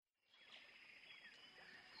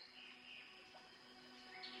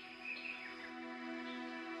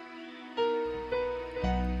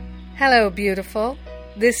Hello, beautiful.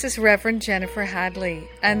 This is Reverend Jennifer Hadley,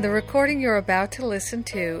 and the recording you're about to listen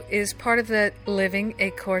to is part of the Living A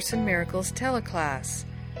Course in Miracles teleclass.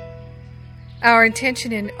 Our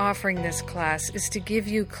intention in offering this class is to give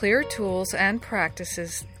you clear tools and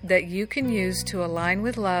practices that you can use to align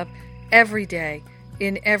with love every day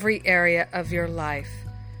in every area of your life.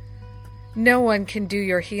 No one can do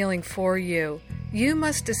your healing for you. You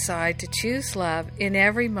must decide to choose love in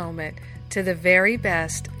every moment to the very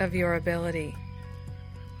best of your ability.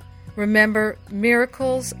 Remember,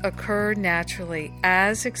 miracles occur naturally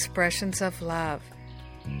as expressions of love.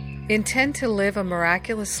 Intend to live a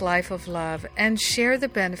miraculous life of love and share the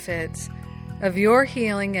benefits of your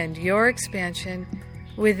healing and your expansion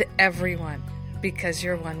with everyone because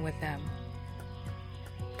you're one with them.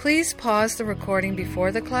 Please pause the recording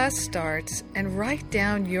before the class starts and write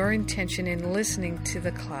down your intention in listening to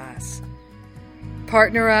the class.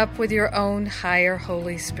 Partner up with your own higher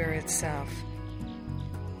Holy Spirit self.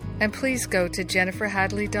 And please go to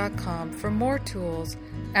jenniferhadley.com for more tools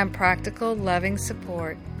and practical, loving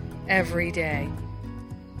support every day.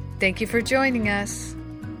 Thank you for joining us.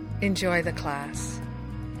 Enjoy the class.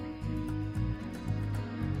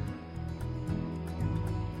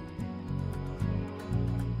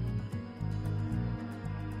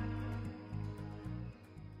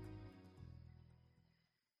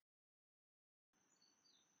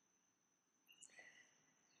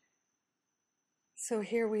 So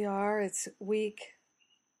here we are. It's week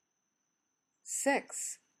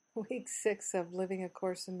 6 of Living A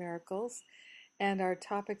Course in Miracles. And our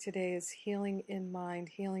topic today is healing in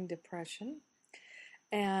mind, healing depression.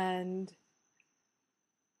 And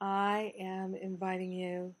I am inviting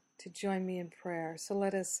you to join me in prayer. So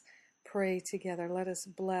let us pray together. Let us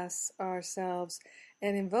bless ourselves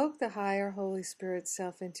and invoke the higher Holy Spirit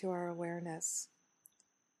self into our awareness.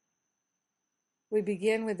 We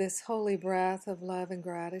begin with this holy breath of love and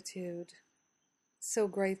gratitude. So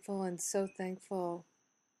grateful and so thankful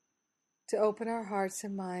to open our hearts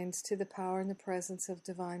and minds to the power and the presence of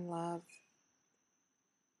divine love.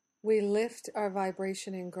 We lift our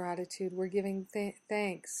vibration in gratitude. We're giving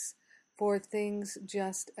thanks for things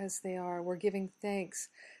just as they are. We're giving thanks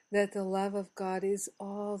that the love of God is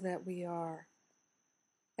all that we are,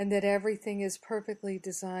 and that everything is perfectly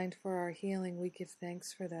designed for our healing. We give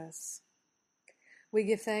thanks for this. We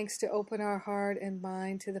give thanks to open our heart and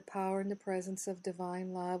mind to the power and the presence of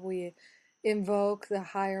divine love. We invoke the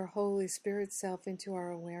higher Holy Spirit self into our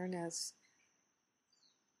awareness.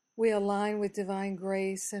 We align with divine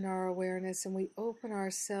grace in our awareness, and we open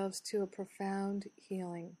ourselves to a profound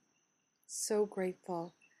healing. So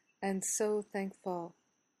grateful and so thankful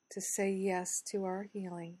to say yes to our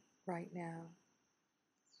healing right now.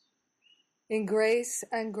 In grace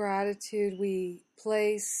and gratitude, we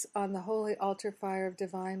place on the holy altar fire of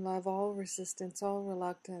divine love all resistance, all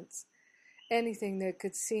reluctance, anything that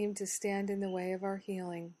could seem to stand in the way of our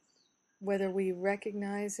healing, whether we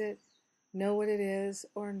recognize it, know what it is,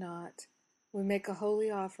 or not. We make a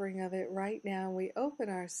holy offering of it right now. We open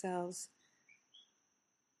ourselves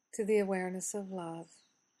to the awareness of love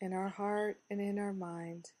in our heart and in our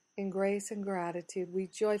mind. In grace and gratitude, we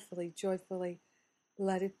joyfully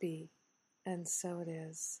let it be. And so it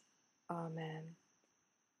is. Amen.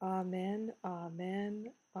 Amen, amen,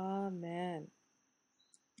 amen.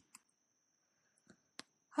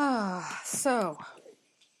 So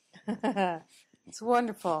it's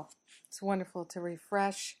wonderful. It's wonderful to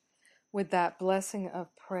refresh with that blessing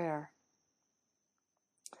of prayer.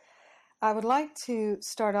 I would like to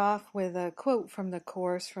start off with a quote from the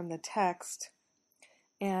Course, from the text,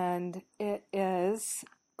 and it is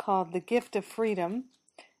called The Gift of Freedom.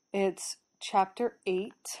 It's Chapter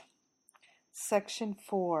 8, Section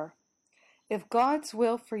 4. If God's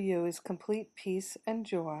will for you is complete peace and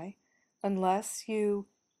joy, unless you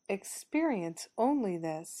experience only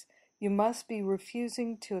this, you must be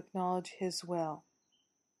refusing to acknowledge His will.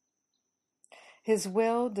 His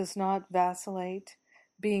will does not vacillate,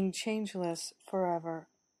 being changeless forever.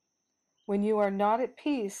 When you are not at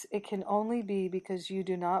peace, it can only be because you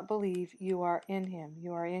do not believe you are in Him,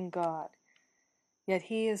 you are in God. Yet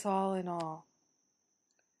He is all in all.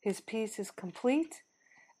 His peace is complete,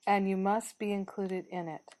 and you must be included in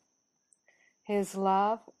it. His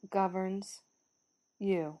love governs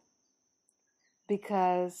you,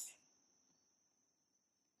 because,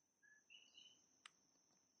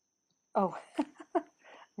 I'm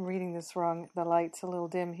reading this wrong, the light's a little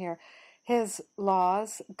dim here. His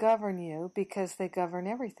laws govern you because they govern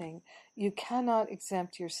everything. You cannot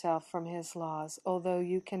exempt yourself from His laws, although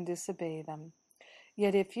you can disobey them.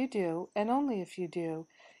 Yet if you do, and only if you do,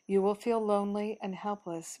 You will feel lonely and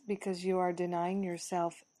helpless because you are denying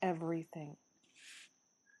yourself everything.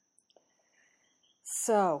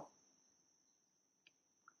 So,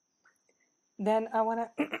 then I want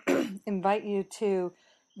to invite you to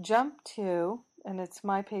jump to, and it's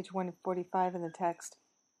my page 145 in the text.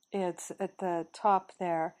 It's at the top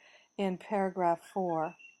there in paragraph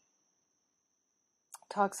 4.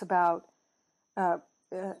 Talks about,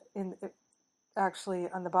 actually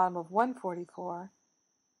on the bottom of 144,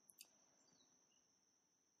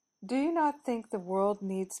 do you not think the world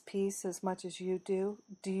needs peace as much as you do?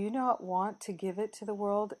 Do you not want to give it to the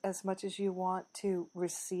world as much as you want to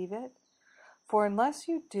receive it? For unless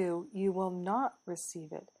you do, you will not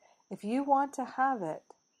receive it. If you want to have it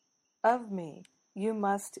of me, you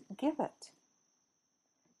must give it.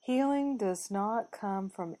 Healing does not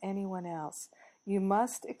come from anyone else. You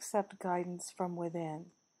must accept guidance from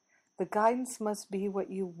within. The guidance must be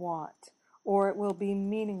what you want, or it will be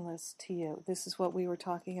meaningless to you. This is what we were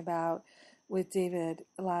talking about with David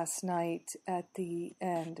last night at the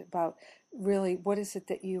end, about really what is it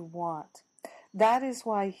that you want. That is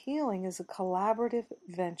why healing is a collaborative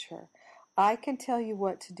venture. I can tell you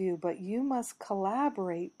what to do, but you must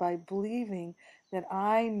collaborate by believing that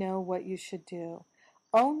I know what you should do.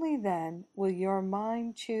 Only then will your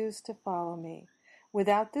mind choose to follow me.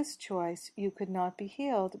 Without this choice, you could not be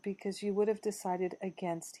healed because you would have decided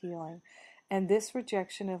against healing. And this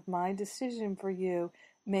rejection of my decision for you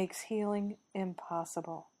makes healing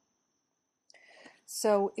impossible.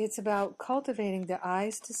 So it's about cultivating the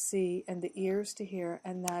eyes to see and the ears to hear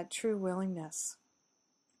and that true willingness.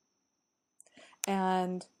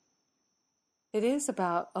 And it is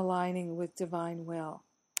about aligning with divine will.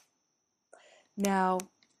 Now,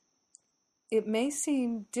 it may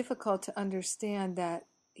seem difficult to understand that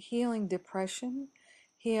healing depression,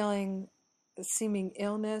 healing seeming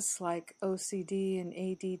illness like OCD and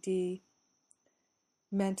ADD,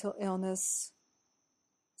 mental illness,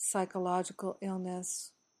 psychological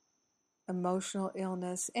illness, emotional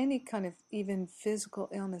illness, any kind of even physical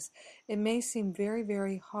illness, it may seem very,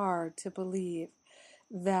 very hard to believe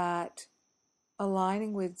that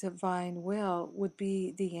aligning with divine will would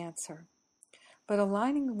be the answer. But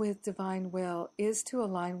aligning with divine will is to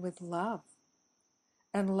align with love.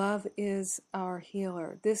 And love is our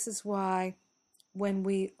healer. This is why when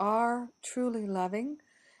we are truly loving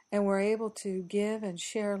and we're able to give and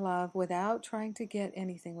share love without trying to get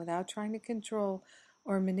anything, without trying to control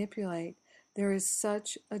or manipulate, there is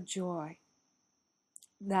such a joy.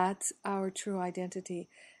 That's our true identity,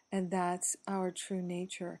 and that's our true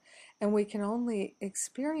nature. And we can only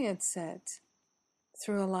experience it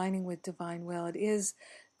through aligning with divine will. It is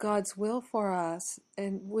God's will for us,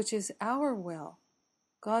 and which is our will.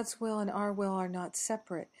 God's will and our will are not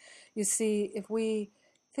separate. You see, if we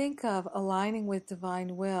think of aligning with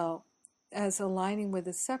divine will as aligning with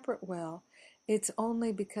a separate will, it's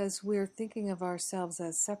only because we're thinking of ourselves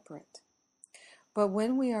as separate. But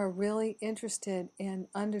when we are really interested in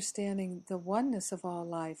understanding the oneness of all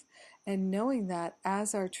life and knowing that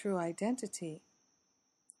as our true identity,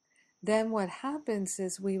 then what happens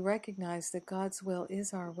is we recognize that God's will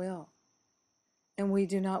is our will. And we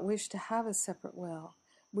do not wish to have a separate will.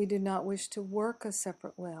 We do not wish to work a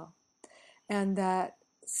separate will. And that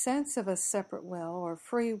sense of a separate will or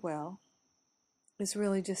free will is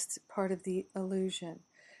really just part of the illusion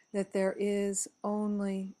that there is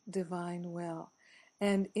only divine will.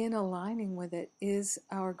 And in aligning with it is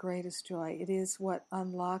our greatest joy. It is what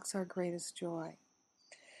unlocks our greatest joy.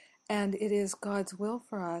 And it is God's will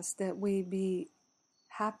for us that we be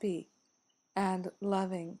happy and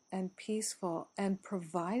loving and peaceful and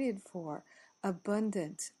provided for,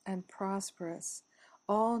 abundant and prosperous,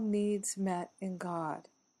 all needs met in God.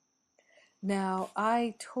 Now,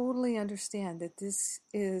 I totally understand that this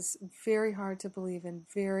is very hard to believe and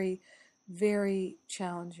very, very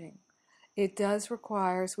challenging. It does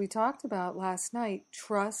require, as we talked about last night,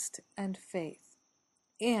 trust and faith.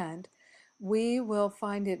 And we will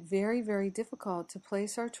find it very, very difficult to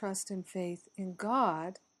place our trust and faith in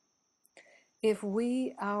God if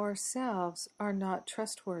we ourselves are not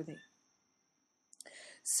trustworthy.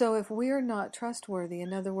 So if we are not trustworthy,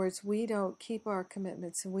 in other words, we don't keep our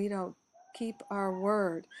commitments and we don't keep our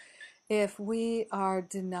word, if we are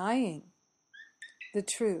denying the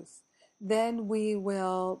truth, then we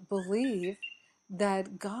will believe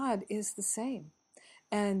that God is the same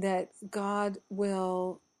and that God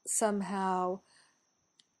will somehow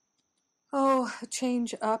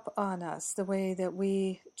change up on us the way that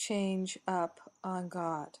we change up on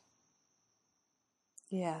God.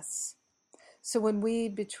 Yes. So when we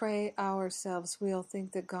betray ourselves, we'll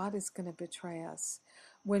think that God is going to betray us.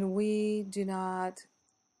 When we do not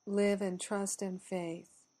live in trust and faith,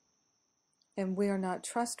 and we are not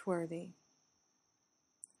trustworthy,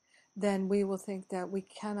 then we will think that we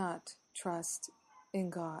cannot trust in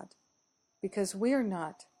God. Because we are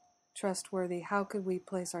not trustworthy, how could we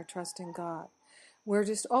place our trust in God? We're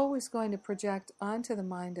just always going to project onto the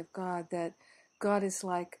mind of God that God is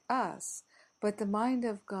like us. But the mind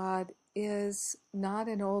of God is not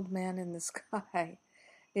an old man in the sky.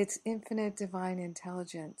 It's infinite divine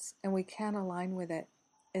intelligence, and we can align with it.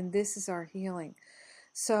 And this is our healing.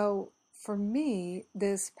 So for me,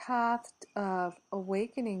 this path of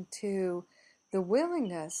awakening to the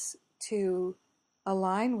willingness to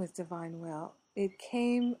align with divine will, it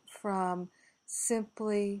came from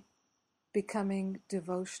simply becoming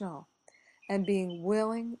devotional and being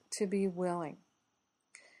willing to be willing.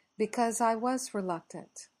 Because I was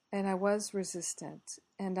reluctant and I was resistant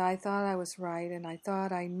and I thought I was right and I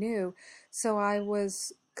thought I knew, so I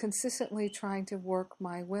was consistently trying to work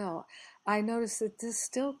my will. I noticed that this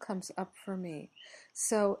still comes up for me.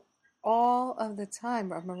 So all of the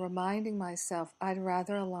time I'm reminding myself I'd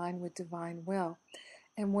rather align with divine will.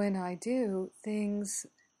 And when I do, things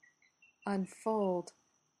unfold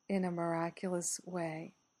in a miraculous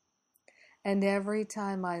way. And every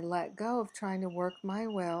time I let go of trying to work my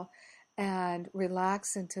will and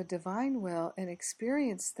relax into divine will and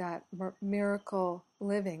experience that miracle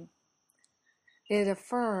living, it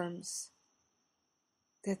affirms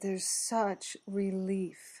that there's such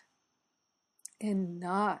relief in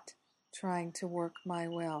not trying to work my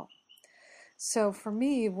will. So for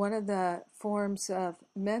me, one of the forms of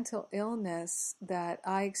mental illness that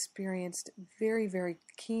I experienced very, very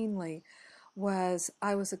keenly was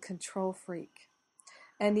I was a control freak.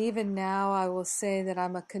 And even now I will say that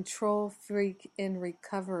I'm a control freak in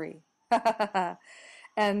recovery.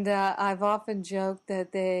 And I've often joked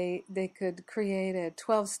that they could create a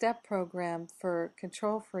 12-step program for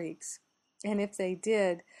control freaks. And if they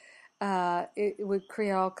did, it would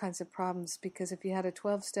create all kinds of problems, because if you had a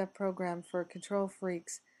 12-step program for control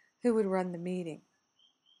freaks, who would run the meeting?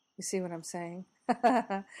 You see what I'm saying?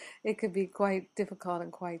 It could be quite difficult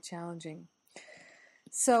and quite challenging.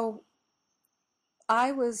 So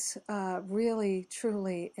I was really,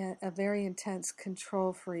 truly a very intense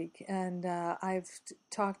control freak, and I've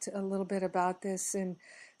talked a little bit about this in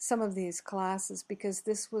some of these classes, because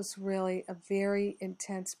this was really a very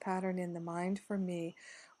intense pattern in the mind for me,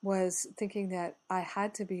 was thinking that I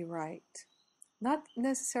had to be right. Not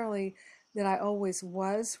necessarily that I always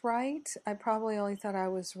was right. I probably only thought I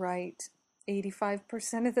was right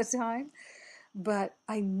 85% of the time. But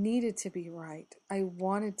I needed to be right. I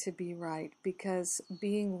wanted to be right, because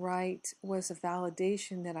being right was a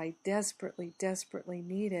validation that I desperately, desperately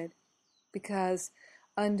needed, because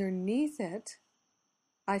underneath it,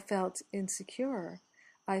 I felt insecure.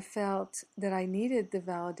 I felt that I needed the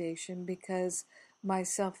validation because my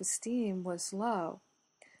self-esteem was low.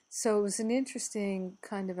 So it was an interesting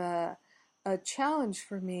kind of a challenge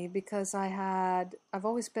for me, because I've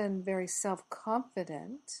always been very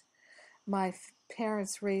self-confident. My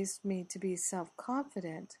parents raised me to be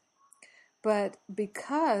self-confident, but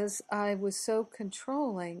because I was so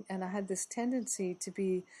controlling and I had this tendency to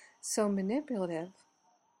be so manipulative,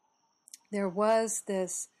 there was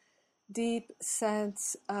this deep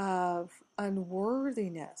sense of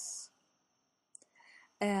unworthiness,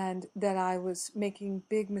 and that I was making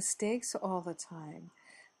big mistakes all the time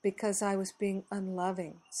because I was being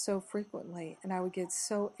unloving so frequently, and I would get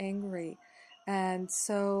so angry and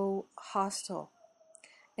so hostile.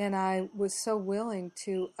 And I was so willing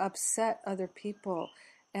to upset other people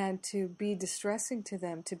and to be distressing to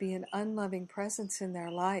them, to be an unloving presence in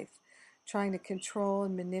their life, trying to control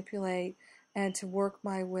and manipulate and to work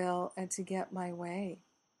my will and to get my way.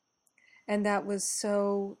 And that was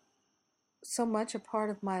so much a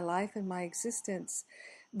part of my life and my existence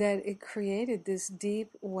that it created this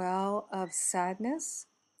deep well of sadness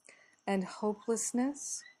and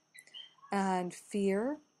hopelessness and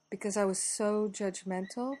fear, because I was so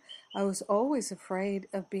judgmental. I was always afraid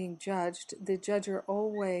of being judged. The judger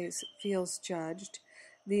always feels judged.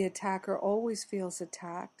 The attacker always feels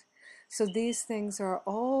attacked. So these things are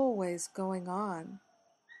always going on.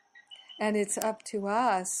 And it's up to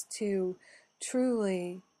us to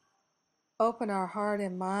truly open our heart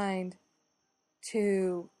and mind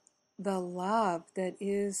to the love that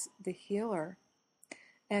is the healer.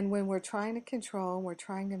 And when we're trying to control, and we're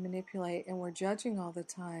trying to manipulate, and we're judging all the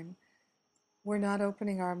time, we're not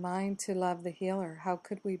opening our mind to love the healer. How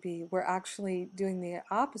could we be? We're actually doing the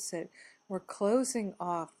opposite. We're closing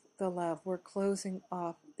off the love. We're closing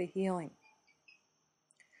off the healing.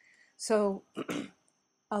 So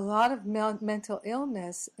A lot of mental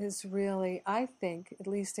illness is really, I think, at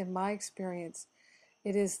least in my experience,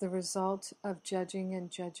 it is the result of judging and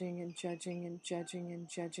judging and judging and judging and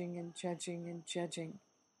judging and judging and judging.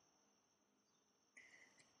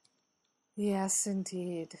 Yes,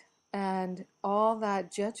 indeed. And all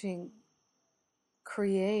that judging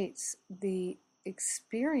creates the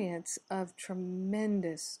experience of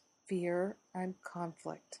tremendous fear and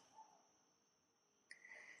conflict.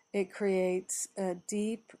 It creates a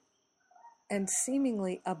deep and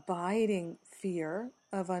seemingly abiding fear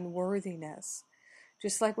of unworthiness.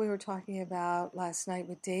 Just like we were talking about last night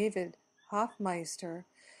with David Hoffmeister,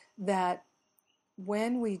 that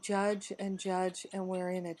when we judge and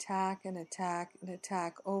we're in attack and attack and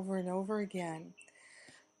attack over and over again,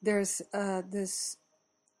 there's this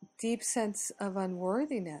deep sense of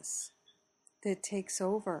unworthiness that takes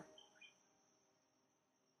over.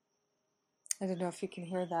 I don't know if you can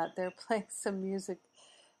hear that. They're playing some music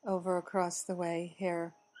over across the way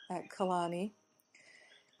here at Kalani.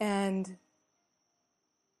 And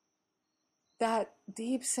that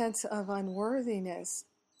deep sense of unworthiness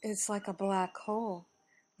is like a black hole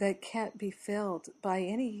that can't be filled by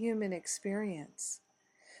any human experience.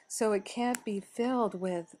 So it can't be filled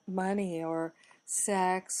with money or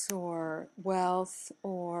sex or wealth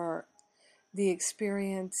or the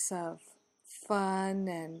experience of fun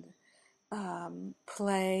and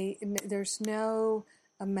play. There's no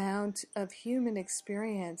amount of human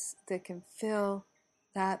experience that can fill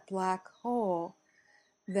that black hole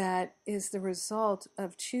that is the result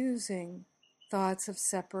of choosing thoughts of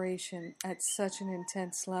separation at such an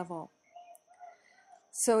intense level.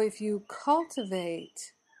 So if you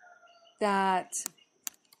cultivate that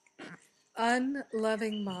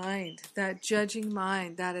unloving mind, that judging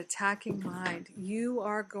mind, that attacking mind, you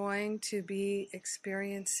are going to be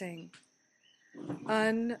experiencing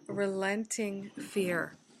unrelenting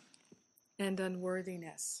fear and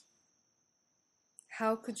unworthiness.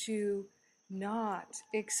 How could you not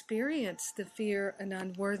experience the fear and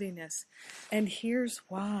unworthiness? And here's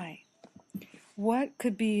why. What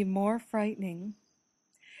could be more frightening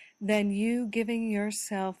than you giving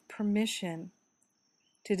yourself permission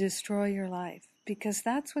to destroy your life? Because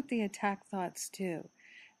that's what the attack thoughts do.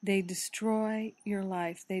 They destroy your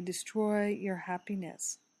life. They destroy your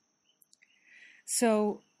happiness.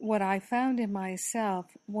 So what I found in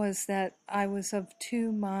myself was that I was of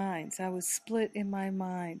two minds. I was split in my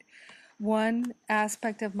mind. One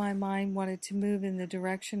aspect of my mind wanted to move in the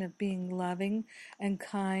direction of being loving and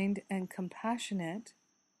kind and compassionate.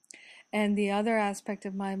 And the other aspect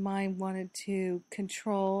of my mind wanted to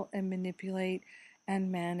control and manipulate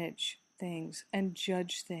and manage things and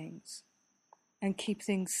judge things and keep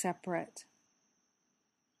things separate.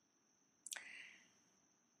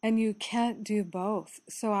 And you can't do both.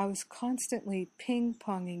 So I was constantly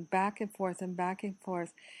ping-ponging back and forth,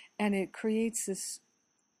 and it creates this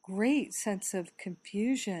great sense of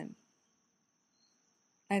confusion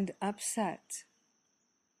and upset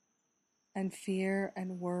and fear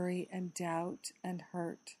and worry and doubt and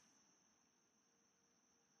hurt.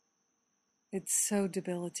 It's so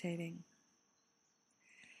debilitating.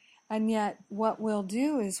 And yet what we'll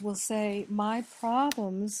do is we'll say, my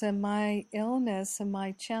problems and my illness and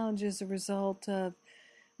my challenge is a result of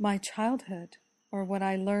my childhood or what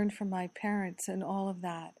I learned from my parents and all of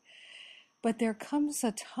that. But there comes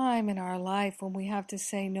a time in our life when we have to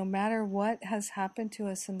say, no matter what has happened to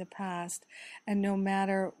us in the past and no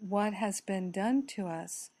matter what has been done to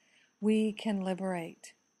us, we can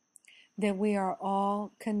liberate. That we are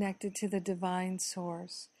all connected to the divine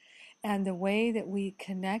source. And the way that we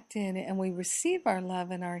connect in and we receive our love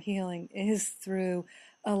and our healing is through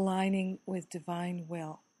aligning with divine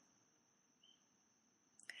will.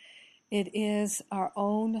 It is our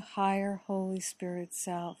own higher Holy Spirit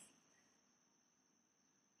self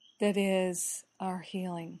that is our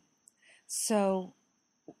healing. So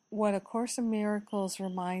what A Course in Miracles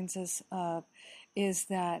reminds us of is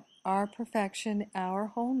that our perfection, our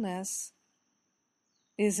wholeness,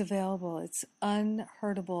 is available. It's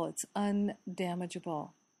unhurtable. It's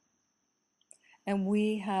undamageable. And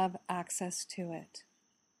we have access to it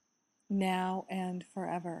now and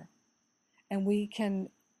forever. And we can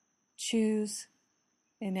choose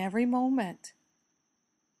in every moment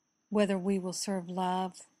whether we will serve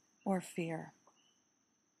love or fear.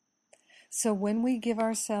 So when we give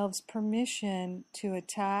ourselves permission to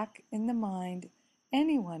attack in the mind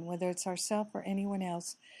anyone, whether it's ourselves or anyone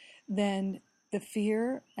else, then the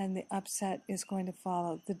fear and the upset is going to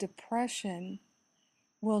follow. The depression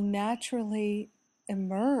will naturally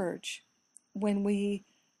emerge when we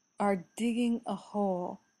are digging a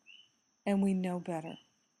hole and we know better.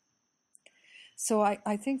 So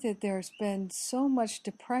I think that there's been so much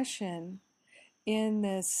depression in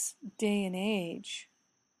this day and age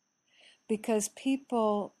because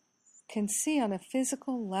people can see on a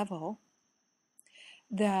physical level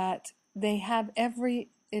that they have every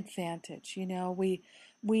advantage. You know,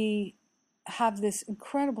 we have this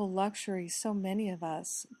incredible luxury, so many of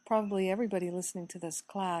us, probably everybody listening to this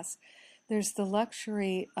class, there's the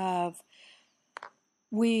luxury of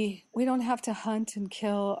we don't have to hunt and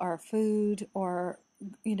kill our food or,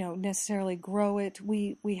 you know, necessarily grow it.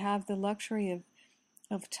 We have the luxury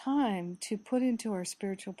of time to put into our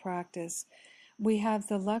spiritual practice. We have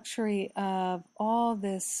the luxury of all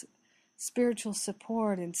this spiritual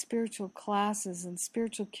support and spiritual classes and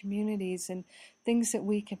spiritual communities and things that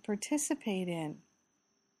we can participate in.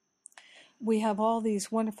 We have all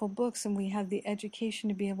these wonderful books and we have the education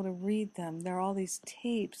to be able to read them. There are all these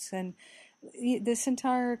tapes, and this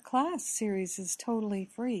entire class series is totally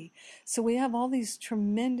free. So we have all these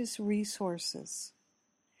tremendous resources,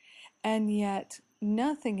 and yet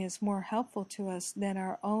nothing is more helpful to us than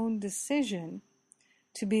our own decision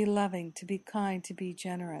to be loving, to be kind, to be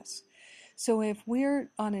generous. So if we're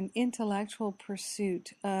on an intellectual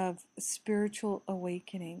pursuit of spiritual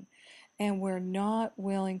awakening and we're not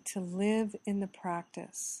willing to live in the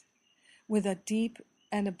practice with a deep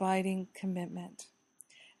and abiding commitment,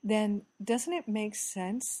 then doesn't it make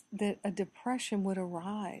sense that a depression would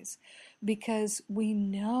arise? Because we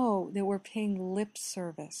know that we're paying lip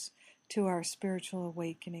service to our spiritual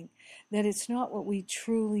awakening, that it's not what we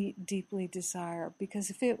truly, deeply desire. Because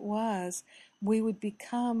if it was, we would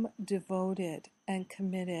become devoted and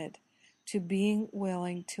committed to being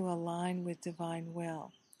willing to align with divine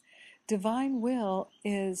will. Divine will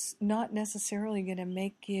is not necessarily going to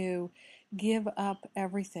make you give up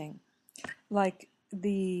everything. Like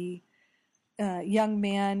the rich young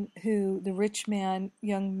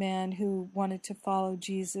man who wanted to follow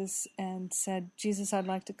Jesus and said, Jesus, I'd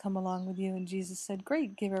like to come along with you. And Jesus said,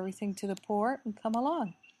 great, give everything to the poor and come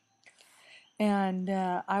along. And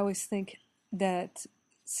I always think that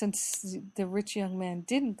since the rich young man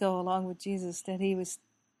didn't go along with Jesus, that he was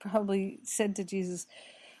probably said to Jesus,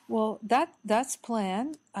 well, that's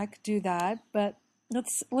plan. I could do that, but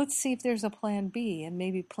let's see if there's a plan B. And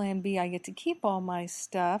maybe plan B, I get to keep all my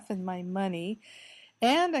stuff and my money,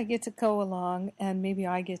 and I get to go along, and maybe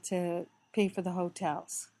I get to pay for the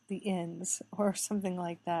hotels, the inns, or something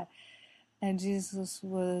like that. And Jesus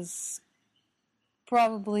was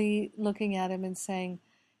probably looking at him and saying,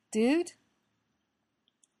 dude,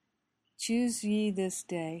 choose ye this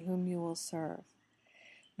day whom you will serve.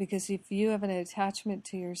 Because if you have an attachment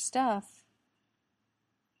to your stuff,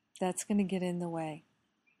 that's going to get in the way.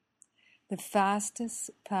 The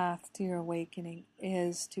fastest path to your awakening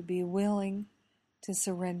is to be willing to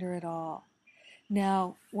surrender it all.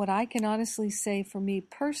 Now, what I can honestly say for me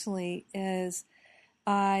personally is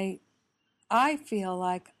I feel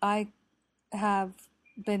like I have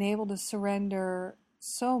been able to surrender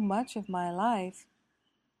so much of my life,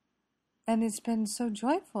 and it's been so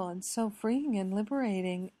joyful and so freeing and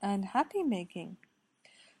liberating and happy-making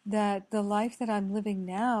that the life that I'm living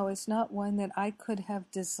now is not one that I could have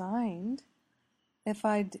designed if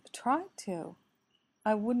I'd tried to.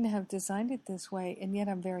 I wouldn't have designed it this way, and yet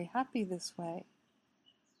I'm very happy this way.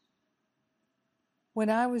 When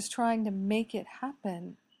I was trying to make it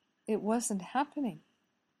happen, it wasn't happening.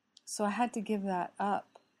 So I had to give that up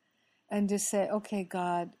and just say, okay,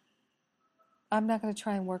 God, I'm not going to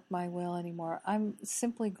try and work my will anymore. I'm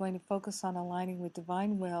simply going to focus on aligning with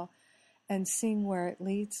divine will and seeing where it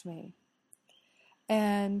leads me.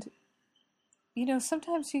 And, you know,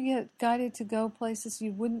 sometimes you get guided to go places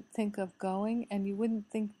you wouldn't think of going, and you wouldn't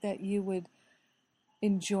think that you would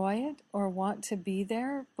enjoy it or want to be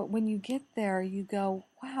there. But when you get there, you go,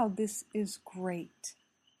 wow, this is great.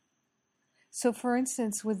 So, for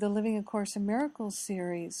instance, with the Living A Course in Miracles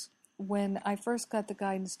series, when I first got the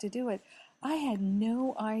guidance to do it, I had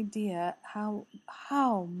no idea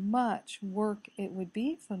how much work it would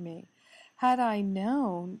be for me. Had I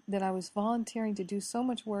known that I was volunteering to do so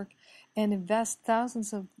much work and invest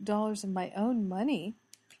thousands of dollars of my own money,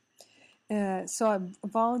 so I'm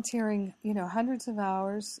volunteering, hundreds of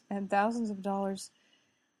hours and thousands of dollars,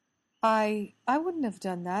 I wouldn't have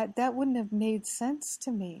done that. That wouldn't have made sense to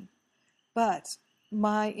me. But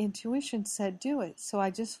my intuition said do it, so I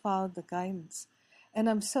just followed the guidance. And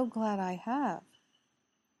I'm so glad I have.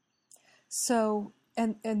 So,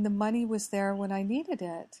 and the money was there when I needed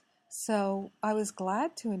it. So I was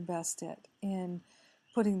glad to invest it in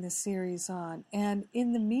putting the series on. And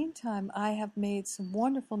in the meantime, I have made some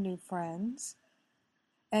wonderful new friends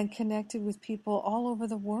and connected with people all over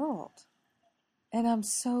the world. And I'm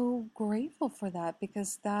so grateful for that,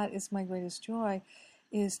 because that is my greatest joy,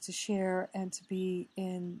 is to share and to be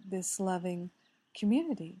in this loving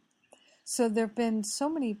community. So there have been so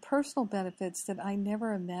many personal benefits that I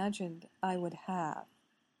never imagined I would have.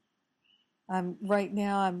 Right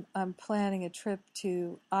now I'm planning a trip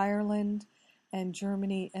to Ireland and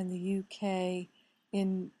Germany and the UK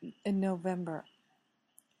in November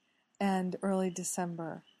and early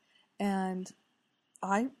December. And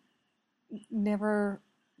I never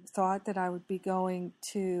thought that I would be going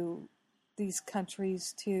to these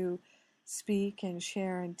countries to speak and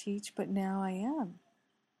share and teach, but now I am.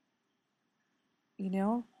 You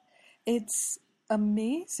know, it's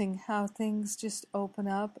amazing how things just open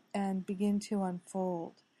up and begin to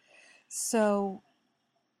unfold. So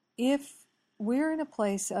if we're in a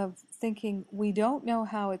place of thinking we don't know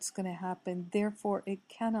how it's going to happen, therefore it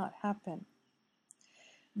cannot happen,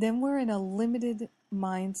 then we're in a limited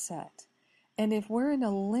mindset. And if we're in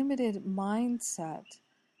a limited mindset,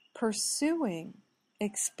 pursuing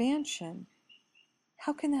expansion,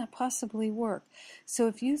 how can that possibly work? So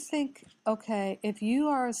if you think, okay, if you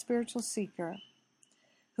are a spiritual seeker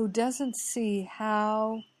who doesn't see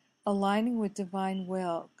how aligning with divine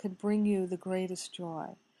will could bring you the greatest joy,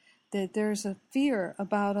 that there's a fear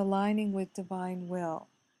about aligning with divine will,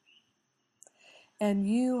 and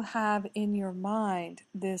you have in your mind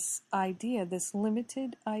this idea, this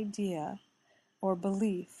limited idea or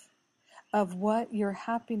belief of what your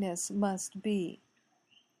happiness must be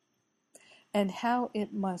and how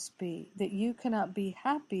it must be, that you cannot be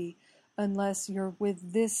happy unless you're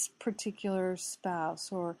with this particular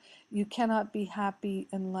spouse, or you cannot be happy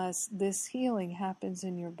unless this healing happens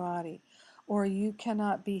in your body, or you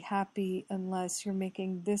cannot be happy unless you're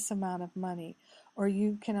making this amount of money, or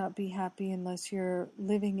you cannot be happy unless you're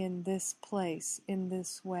living in this place in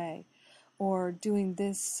this way, or doing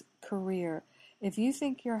this career. If you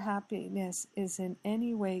think your happiness is in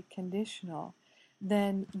any way conditional,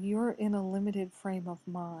 then you're in a limited frame of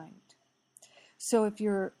mind. So if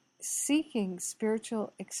you're seeking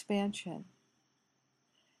spiritual expansion,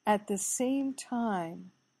 at the same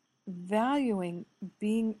time valuing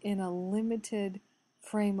being in a limited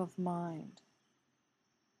frame of mind,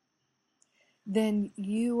 then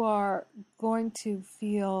you are going to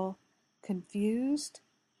feel confused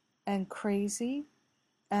and crazy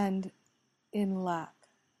and in lack.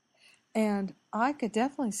 And I could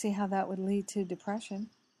definitely see how that would lead to depression.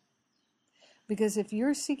 Because if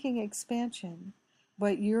you're seeking expansion,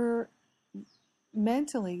 but you're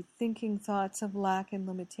mentally thinking thoughts of lack and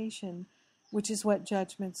limitation, which is what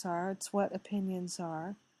judgments are, it's what opinions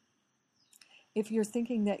are. If you're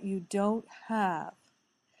thinking that you don't have,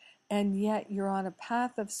 and yet you're on a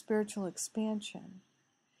path of spiritual expansion,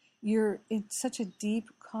 you're in such a deep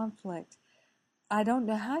conflict. I don't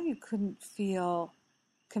know how you couldn't feel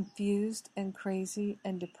confused and crazy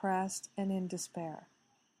and depressed and in despair.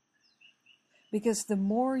 Because the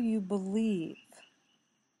more you believe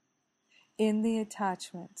in the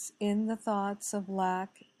attachments, in the thoughts of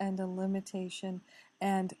lack and a limitation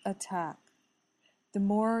and attack, the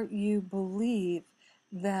more you believe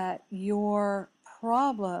that your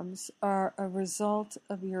problems are a result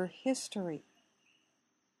of your history,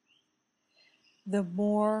 the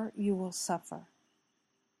more you will suffer.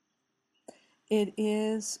 It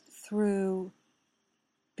is through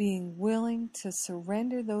being willing to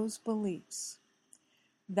surrender those beliefs,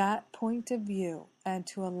 that point of view, and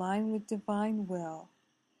to align with divine will,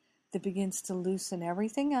 that begins to loosen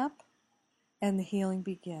everything up and the healing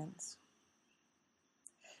begins.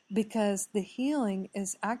 Because the healing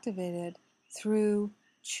is activated through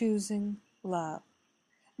choosing love.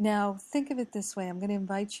 Now, think of it this way. I'm going to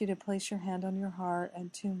invite you to place your hand on your heart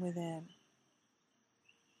and tune within.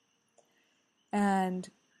 And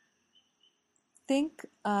think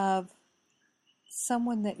of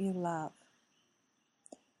someone that you love.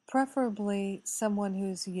 Preferably someone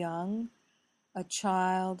who's young, a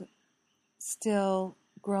child, still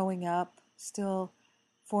growing up, still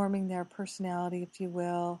forming their personality, if you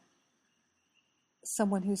will.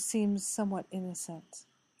 Someone who seems somewhat innocent.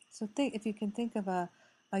 So if you can think of a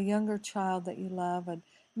younger child that you love, and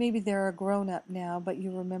maybe they're a grown-up now, but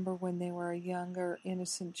you remember when they were a younger,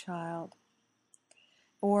 innocent child.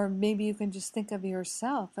 Or maybe you can just think of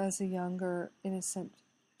yourself as a younger, innocent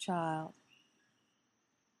child.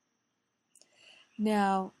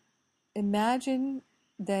 Now, imagine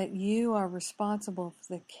that you are responsible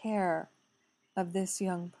for the care of this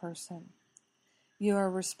young person. You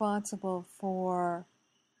are responsible for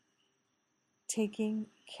taking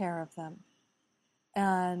care of them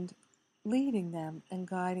and leading them and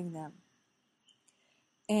guiding them.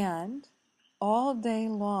 And all day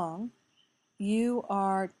long, you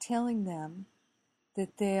are telling them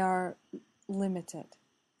that they are limited,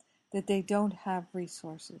 that they don't have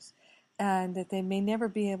resources, and that they may never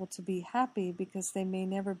be able to be happy because they may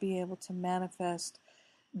never be able to manifest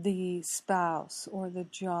the spouse or the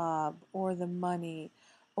job or the money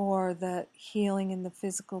or the healing in the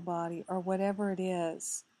physical body or whatever it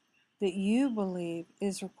is that you believe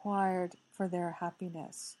is required for their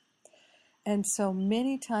happiness. And so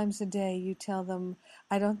many times a day you tell them,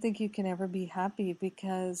 I don't think you can ever be happy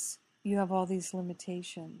because you have all these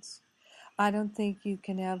limitations. I don't think you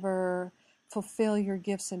can ever fulfill your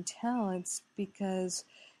gifts and talents because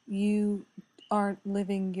you aren't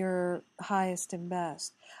living your highest and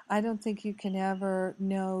best. I don't think you can ever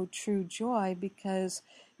know true joy because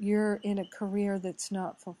you're in a career that's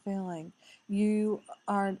not fulfilling. You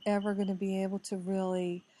aren't ever going to be able to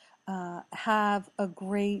really have a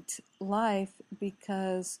great life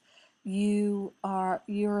because your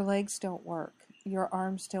legs don't work, your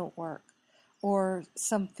arms don't work, or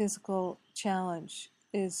some physical challenge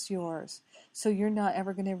is yours. So you're not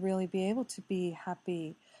ever going to really be able to be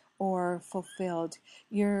happy or fulfilled.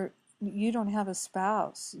 You don't have a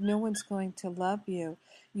spouse. No one's going to love you.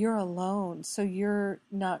 You're alone, so you're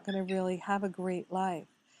not going to really have a great life.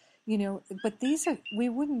 But we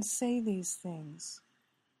wouldn't say these things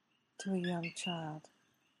to a young child,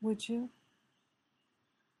 would you?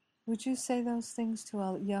 Would you say those things to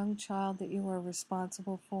a young child, that you are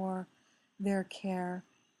responsible for their care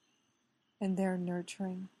and their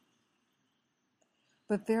nurturing?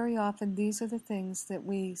 But very often these are the things that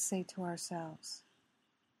we say to ourselves.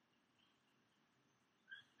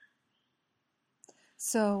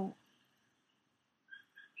 So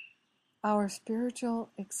our spiritual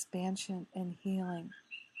expansion and healing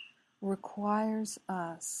requires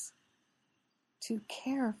us to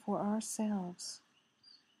care for ourselves,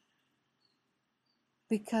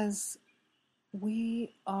 because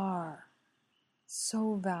we are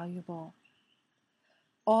so valuable.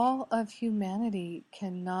 All of humanity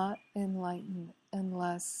cannot enlighten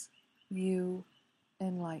unless you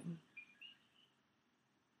enlighten.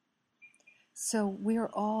 So we're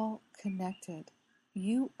all connected.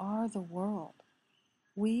 You are the world.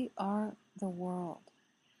 We are the world.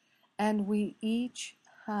 And we each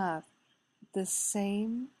have the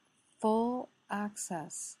same full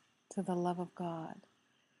access to the love of God.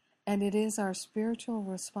 And it is our spiritual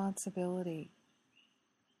responsibility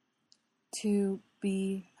to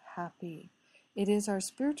be happy. It is our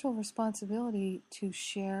spiritual responsibility to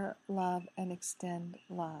share love and extend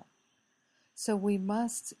love. So we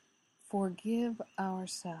must forgive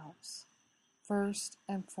ourselves first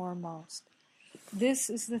and foremost. This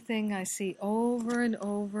is the thing I see over and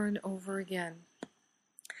over and over again,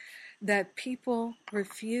 that people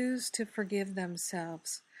refuse to forgive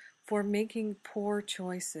themselves for making poor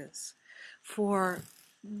choices, for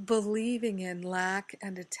believing in lack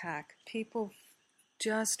and attack. People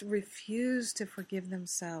just refuse to forgive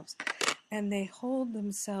themselves, and they hold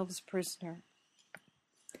themselves prisoner.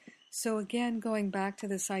 So again, going back to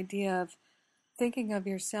this idea of thinking of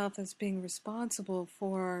yourself as being responsible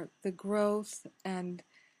for the growth and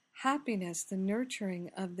happiness, the nurturing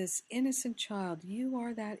of this innocent child. You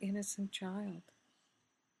are that innocent child.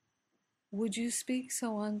 Would you speak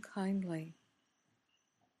so unkindly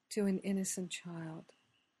to an innocent child?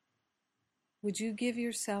 Would you give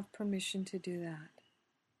yourself permission to do that?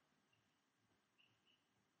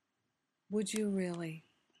 Would you really?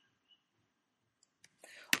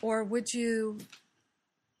 Or would you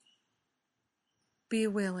be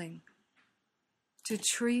willing to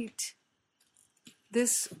treat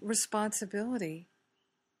this responsibility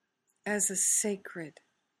as a sacred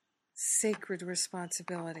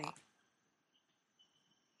responsibility?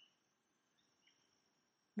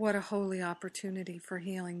 What a holy opportunity for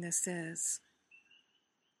healing this is.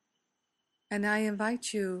 And I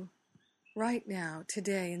invite you right now,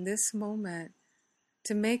 today, in this moment,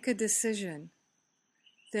 to make a decision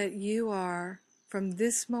that you are, from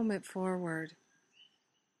this moment forward,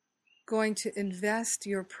 going to invest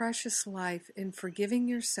your precious life in forgiving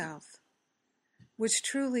yourself, which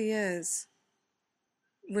truly is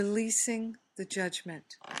releasing the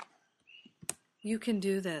judgment. You can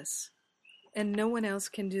do this, and no one else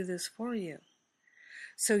can do this for you.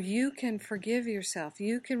 So you can forgive yourself.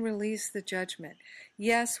 You can release the judgment.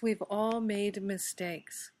 Yes, we've all made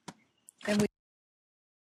mistakes.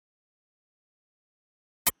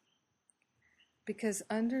 Because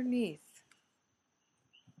underneath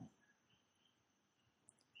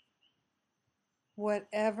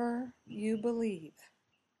whatever you believe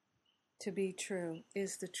to be true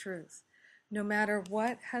is the truth. No matter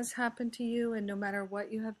what has happened to you and no matter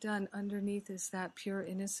what you have done, underneath is that pure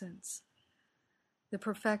innocence. the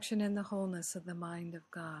perfection and the wholeness of the mind of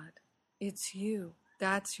God. It's you.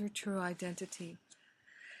 That's your true identity.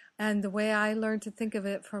 And the way I learned to think of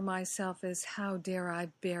it for myself is, how dare I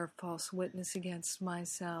bear false witness against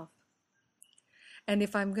myself? And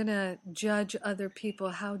if I'm going to judge other people,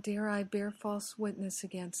 how dare I bear false witness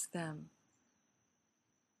against them?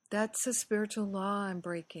 That's a spiritual law I'm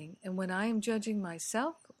breaking. And when I am judging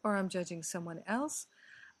myself or I'm judging someone else,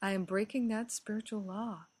 I am breaking that spiritual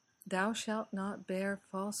law. Thou shalt not bear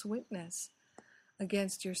false witness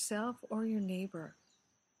against yourself or your neighbor.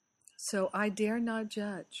 So I dare not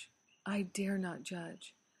judge. I dare not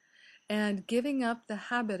judge. And giving up the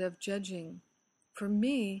habit of judging, for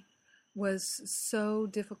me, was so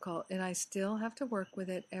difficult. And I still have to work with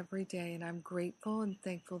it every day. And I'm grateful and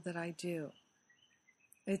thankful that I do.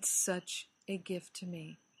 It's such a gift to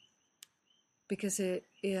me. Because it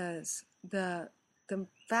is the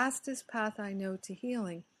fastest path I know to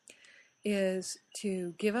healing is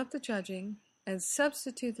to give up the judging and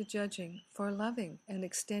substitute the judging for loving and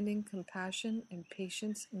extending compassion and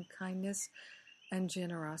patience and kindness and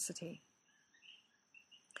generosity.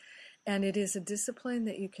 And it is a discipline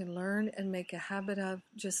that you can learn and make a habit of,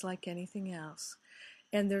 just like anything else.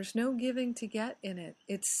 And there's no giving to get in it.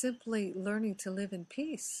 It's simply learning to live in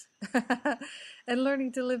peace and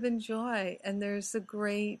learning to live in joy. And there's a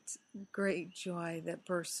great, great joy that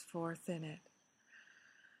bursts forth in it.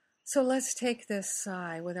 So let's take this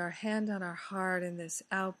sigh with our hand on our heart and this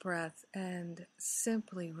out-breath and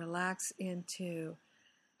simply relax into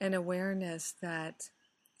an awareness that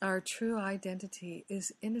our true identity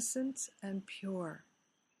is innocent and pure.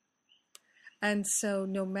 And so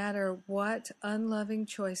no matter what unloving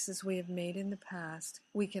choices we have made in the past,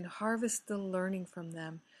 we can harvest the learning from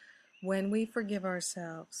them when we forgive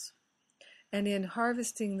ourselves. And in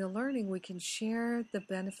harvesting the learning, we can share the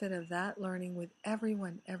benefit of that learning with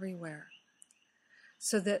everyone, everywhere,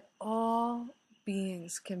 so that all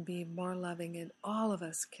beings can be more loving and all of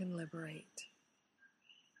us can liberate.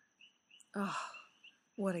 Oh,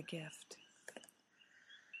 what a gift.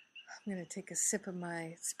 I'm going to take a sip of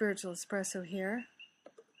my spiritual espresso here.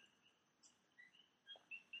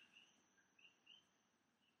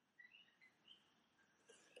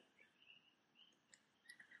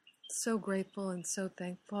 So grateful and so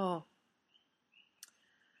thankful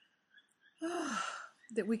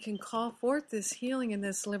that we can call forth this healing and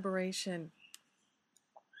this liberation.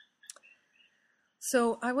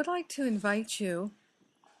 So I would like to invite you,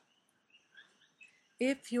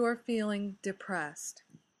 if you're feeling depressed,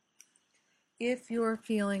 if you're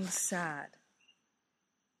feeling sad,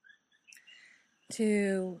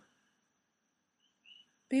 to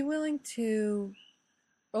be willing to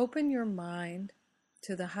open your mind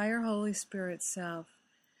to the higher Holy Spirit self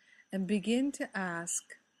and begin to ask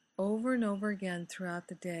over and over again throughout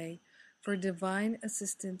the day for divine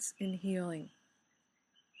assistance in healing.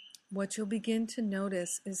 What you'll begin to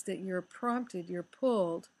notice is that you're prompted, you're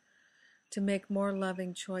pulled to make more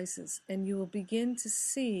loving choices, and you will begin to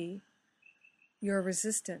see your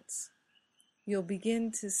resistance. You'll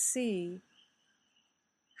begin to see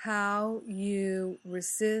how you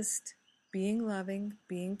resist being loving,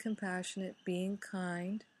 being compassionate, being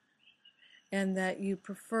kind, and that you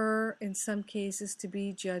prefer in some cases to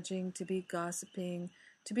be judging, to be gossiping,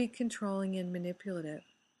 to be controlling and manipulative.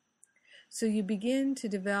 So you begin to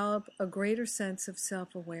develop a greater sense of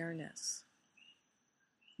self-awareness.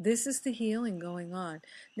 This is the healing going on.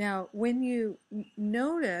 Now, when you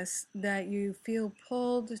notice that you feel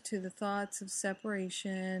pulled to the thoughts of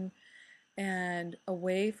separation and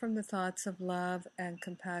away from the thoughts of love and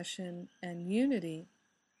compassion and unity,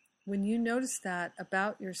 when you notice that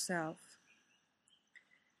about yourself,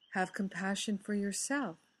 have compassion for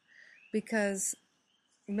yourself. Because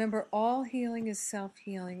remember, all healing is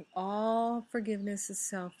self-healing. All forgiveness is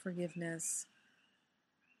self-forgiveness.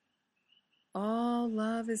 All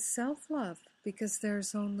love is self-love, because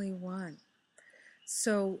there's only one.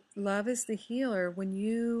 So love is the healer. When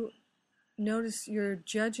you notice you're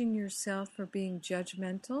judging yourself for being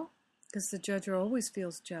judgmental, because the judger always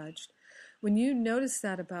feels judged. When you notice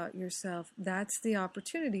that about yourself, that's the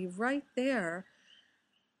opportunity right there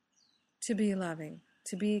to be loving,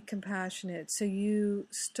 to be compassionate. So you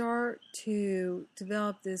start to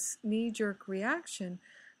develop this knee-jerk reaction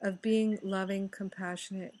of being loving,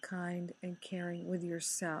 compassionate, kind, and caring with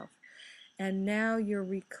yourself. And now you're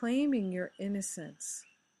reclaiming your innocence.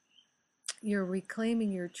 You're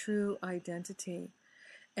reclaiming your true identity.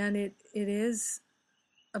 And it is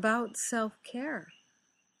about self-care.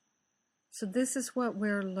 So this is what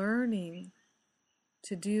we're learning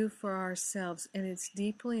to do for ourselves, and it's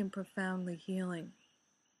deeply and profoundly healing.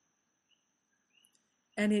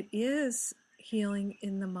 And it is healing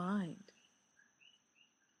in the mind.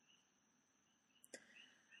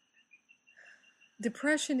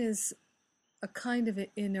 Depression is a kind of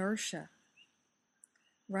inertia,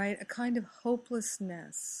 right? A kind of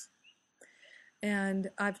hopelessness. And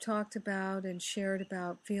I've talked about and shared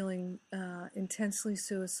about feeling intensely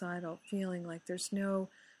suicidal, feeling like there's no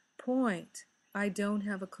point. I don't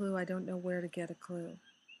have a clue. I don't know where to get a clue.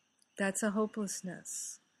 That's a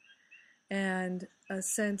hopelessness. And a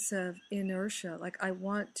sense of inertia, like I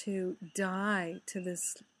want to die to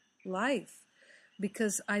this life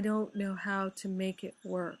because I don't know how to make it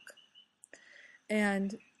work.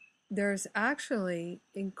 And there's actually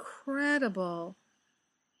incredible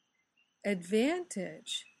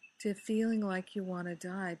advantage to feeling like you want to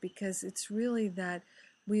die, because it's really that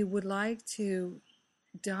we would like to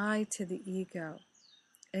die to the ego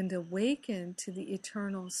and awaken to the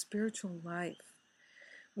eternal spiritual life.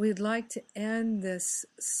 We'd like to end this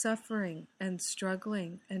suffering and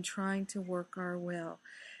struggling and trying to work our will.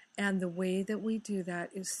 And the way that we do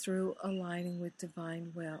that is through aligning with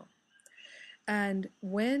divine will. And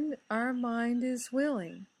when our mind is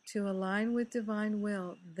willing to align with divine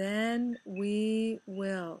will, then we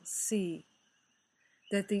will see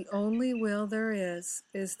that the only will there is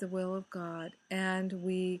the will of God, and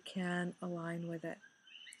we can align with it.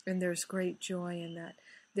 And there's great joy in that.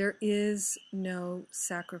 There is no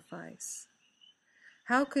sacrifice.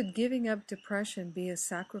 How could giving up depression be a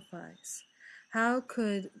sacrifice? How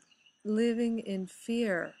could living in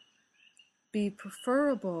fear be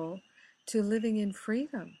preferable to living in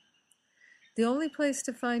freedom? The only place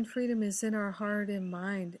to find freedom is in our heart and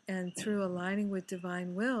mind, and through aligning with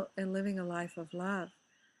divine will and living a life of love.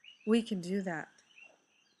 We can do that.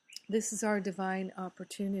 This is our divine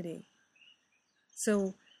opportunity.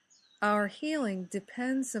 So our healing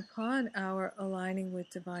depends upon our aligning with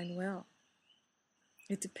divine will.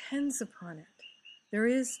 It depends upon it. There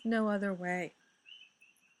is no other way.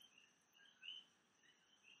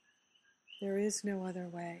 There is no other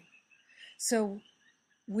way. So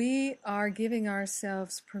we are giving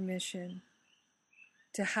ourselves permission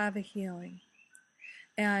to have a healing.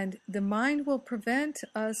 And the mind will prevent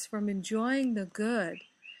us from enjoying the good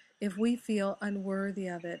if we feel unworthy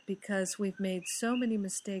of it, because we've made so many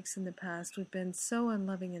mistakes in the past. We've been so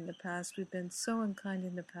unloving in the past. We've been so unkind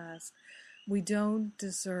in the past. We don't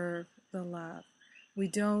deserve the love. We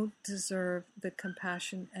don't deserve the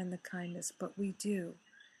compassion and the kindness, but we do.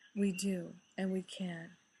 We do, and we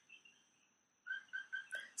can.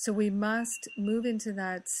 So we must move into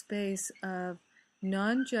that space of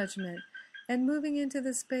non-judgment and moving into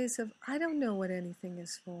the space of, I don't know what anything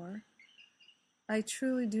is for. I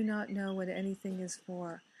truly do not know what anything is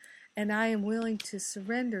for. And I am willing to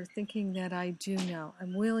surrender thinking that I do know.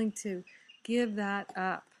 I'm willing to give that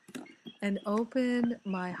up and open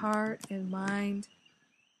my heart and mind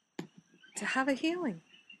to have a healing.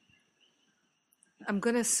 I'm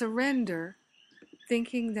going to surrender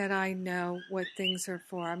thinking that I know what things are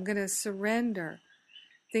for. I'm going to surrender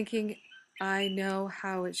thinking I know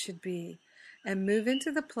how it should be, and move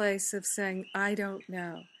into the place of saying, I don't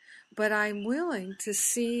know. But I'm willing to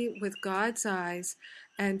see with God's eyes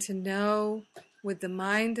and to know with the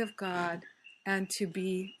mind of God and to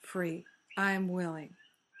be free. I'm willing.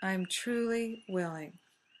 I'm truly willing.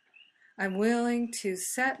 I'm willing to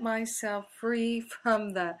set myself free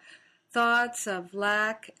from the thoughts of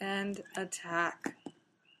lack and attack.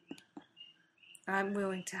 I'm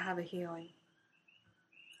willing to have a healing.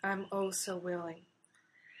 I'm oh so willing.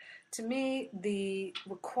 To me, the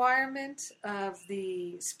requirement of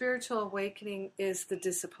the spiritual awakening is the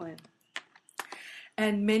discipline.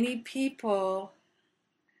 And many people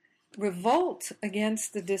revolt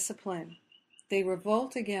against the discipline. They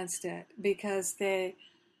revolt against it because they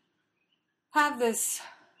have this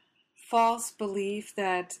false belief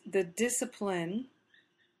that the discipline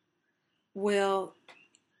will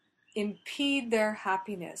impede their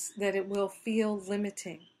happiness, that it will feel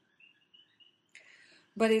limiting.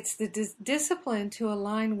 But it's the discipline to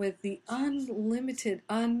align with the unlimited,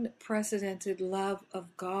 unprecedented love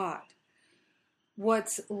of God.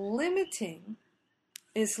 What's limiting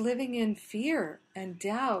is living in fear and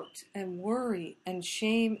doubt and worry and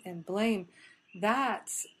shame and blame.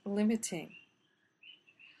 That's limiting.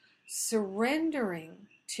 Surrendering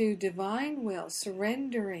to divine will,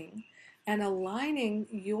 surrendering and aligning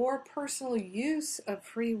your personal use of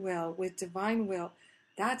free will with divine will,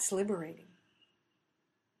 that's liberating.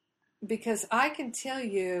 Because I can tell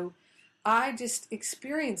you, I just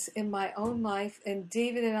experienced in my own life, and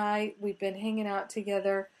David and I, we've been hanging out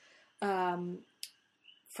together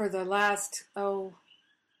for the last,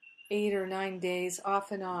 8 or 9 days,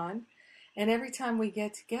 off and on. And every time we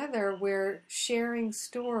get together, we're sharing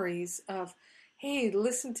stories of, hey,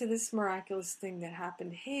 listen to this miraculous thing that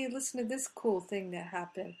happened. Hey, listen to this cool thing that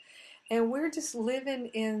happened. And we're just living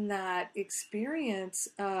in that experience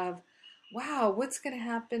of, wow, what's going to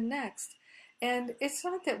happen next? And it's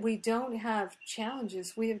not that we don't have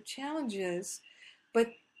challenges. We have challenges, but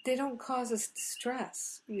they don't cause us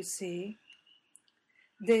distress, you see.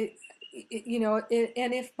 And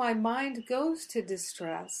if my mind goes to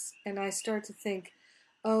distress and I start to think,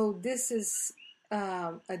 oh, this is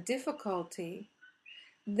a difficulty,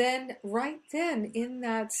 then right then, in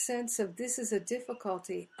that sense of this is a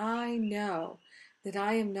difficulty, I know that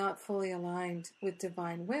I am not fully aligned with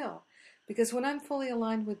divine will. Because when I'm fully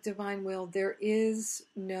aligned with divine will, there is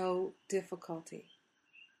no difficulty.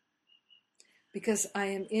 Because I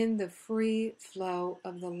am in the free flow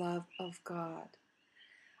of the love of God.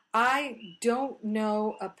 I don't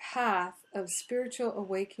know a path of spiritual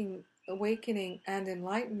awakening and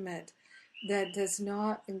enlightenment that does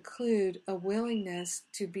not include a willingness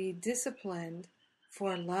to be disciplined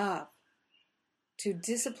for love, to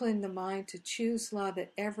discipline the mind to choose love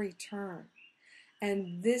at every turn.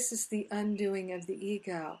 And this is the undoing of the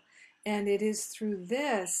ego. And it is through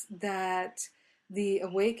this that the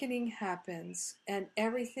awakening happens, and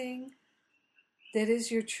everything that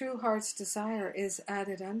is your true heart's desire is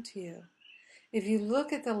added unto you. If you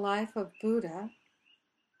look at the life of Buddha,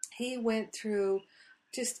 he went through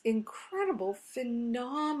just incredible,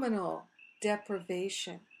 phenomenal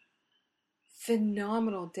deprivation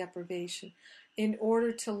in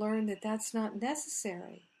order to learn that that's not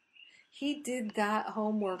necessary. He did that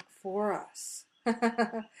homework for us.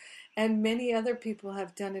 And many other people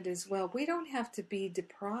have done it as well. We don't have to be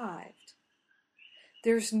deprived.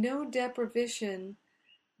 There's no deprivation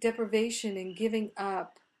in giving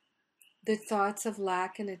up the thoughts of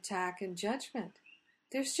lack and attack and judgment.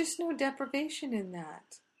 There's just no deprivation in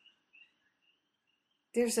that.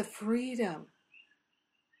 There's a freedom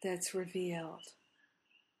that's revealed.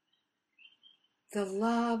 The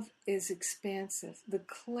love is expansive. The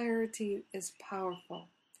clarity is powerful.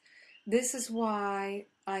 This is why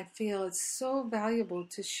I feel it's so valuable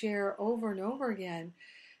to share over and over again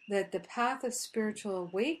that the path of spiritual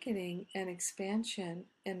awakening and expansion,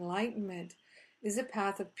 enlightenment, is a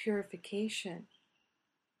path of purification.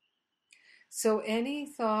 So any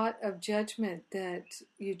thought of judgment that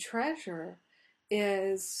you treasure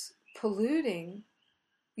is polluting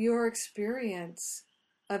your experience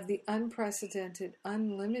of the unprecedented,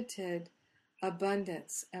 unlimited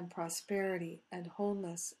abundance and prosperity and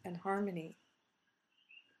wholeness and harmony.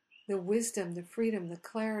 The wisdom, the freedom, the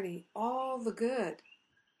clarity, all the good.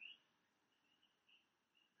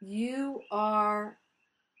 You are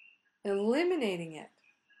eliminating it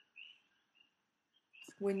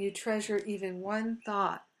when you treasure even one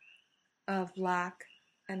thought of lack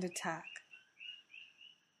and attack.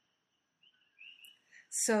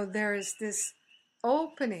 So there is this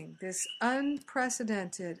opening, this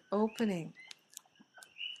unprecedented opening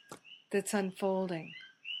that's unfolding.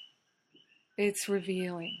 It's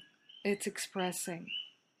revealing, it's expressing,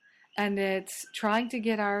 and it's trying to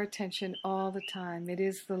get our attention all the time. It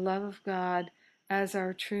is the love of God as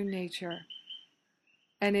our true nature.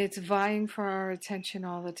 And it's vying for our attention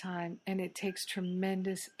all the time, and it takes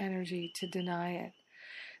tremendous energy to deny it.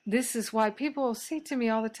 This is why people say to me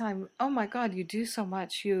all the time, oh my God, you do so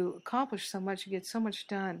much, you accomplish so much, you get so much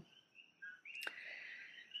done.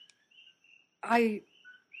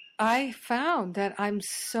 I found that I'm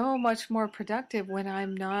so much more productive when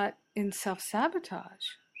I'm not in self-sabotage.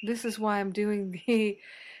 This is why I'm doing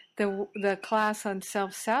the class on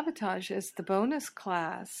self-sabotage as the bonus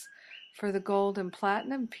class for the gold and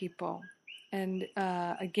platinum people. And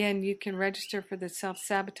again, you can register for the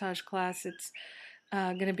self-sabotage class. It's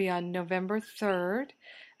going to be on November 3rd,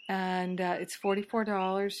 and it's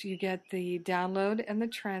 $44. You get the download and the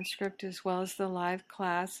transcript as well as the live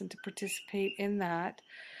class, and to participate in that.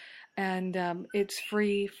 And it's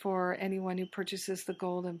free for anyone who purchases the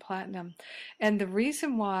gold and platinum. And the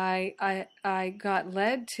reason why I got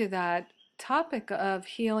led to that topic of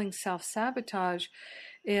healing self-sabotage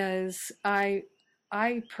is I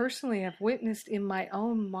personally have witnessed in my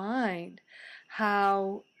own mind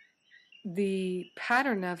how the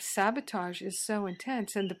pattern of sabotage is so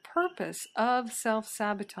intense, and the purpose of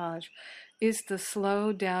self-sabotage is to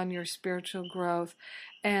slow down your spiritual growth,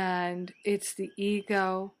 and it's the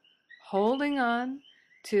ego holding on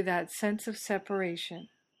to that sense of separation.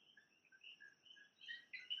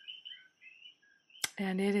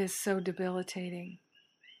 And it is so debilitating.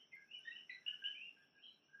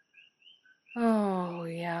 Oh,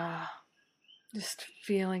 yeah. Just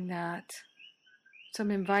feeling that. So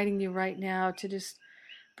I'm inviting you right now to just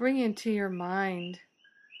bring into your mind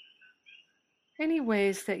any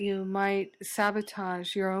ways that you might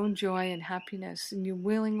sabotage your own joy and happiness, and you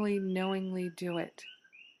willingly, knowingly do it.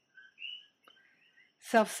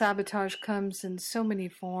 Self-sabotage comes in so many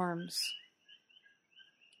forms.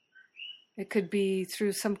 It could be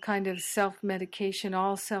through some kind of self-medication.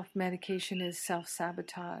 All self-medication is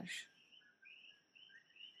self-sabotage.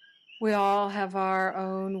 We all have our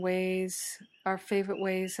own ways, our favorite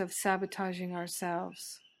ways of sabotaging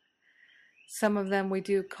ourselves. Some of them we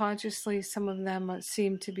do consciously, some of them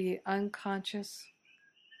seem to be unconscious.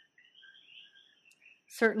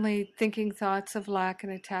 Certainly, thinking thoughts of lack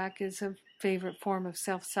and attack is a favorite form of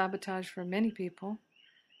self-sabotage for many people.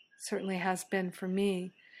 Certainly has been for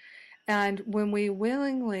me. And when we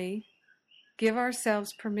willingly give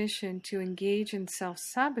ourselves permission to engage in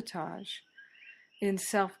self-sabotage, in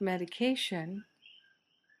self-medication,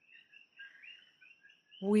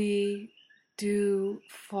 we do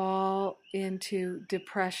fall into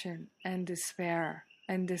depression and despair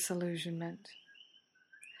and disillusionment.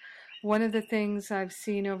 One of the things I've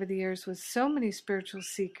seen over the years with so many spiritual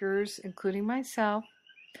seekers, including myself,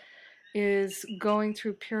 is going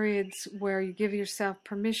through periods where you give yourself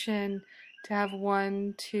permission to have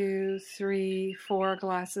 1, 2, 3, 4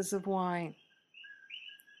 glasses of wine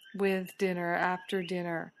with dinner, after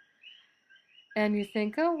dinner. And you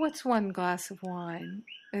think, oh, what's 1 glass of wine?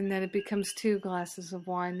 And then it becomes 2 glasses of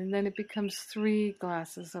wine, and then it becomes 3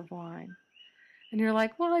 glasses of wine. And you're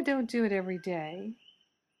like, well, I don't do it every day.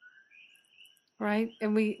 Right?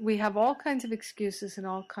 And we have all kinds of excuses and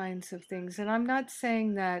all kinds of things. And I'm not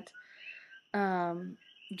saying that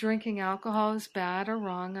drinking alcohol is bad or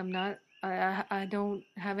wrong. I don't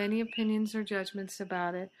have any opinions or judgments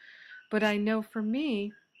about it. But I know for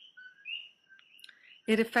me,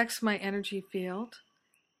 it affects my energy field.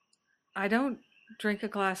 I don't drink a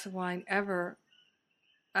glass of wine ever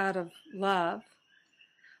out of love.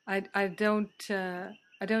 I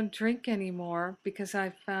don't drink anymore because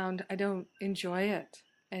I've found I don't enjoy it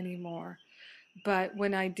anymore. But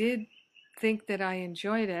when I did think that I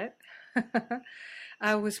enjoyed it,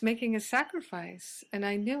 I was making a sacrifice, and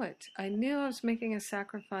I knew it. I knew I was making a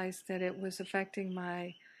sacrifice, that it was affecting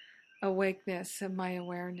my awakeness and my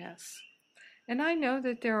awareness. And I know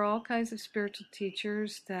that there are all kinds of spiritual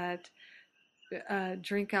teachers that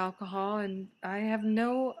drink alcohol, and I have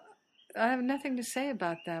nothing to say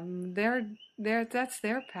about them. That's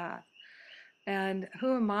their path. And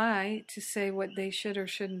who am I to say what they should or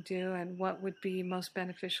shouldn't do and what would be most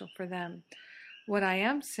beneficial for them? What I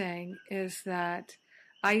am saying is that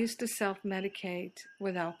I used to self-medicate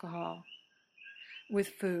with alcohol, with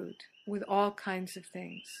food, with all kinds of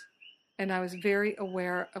things. And I was very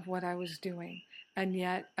aware of what I was doing. And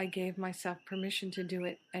yet I gave myself permission to do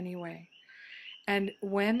it anyway. And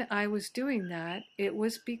when I was doing that, it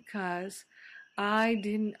was because I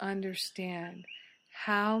didn't understand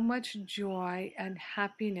how much joy and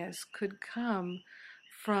happiness could come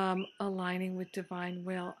from aligning with divine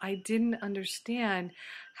will. I didn't understand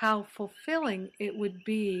how fulfilling it would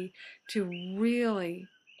be to really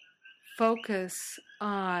focus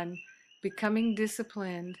on becoming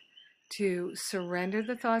disciplined, to surrender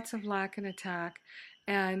the thoughts of lack and attack,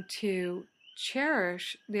 and to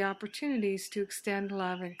cherish the opportunities to extend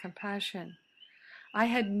love and compassion. I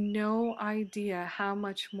had no idea how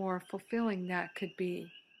much more fulfilling that could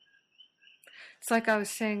be. It's like I was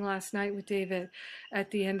saying last night with David at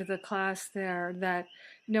the end of the class there, that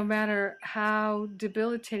no matter how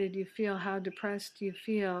debilitated you feel, how depressed you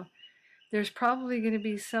feel, there's probably going to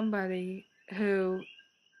be somebody who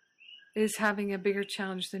is having a bigger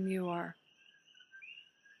challenge than you are.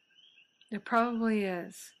 It probably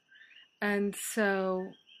is. And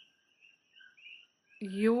so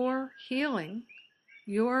your healing,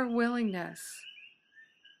 your willingness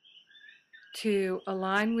to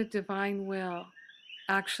align with divine will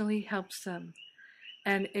actually helps them.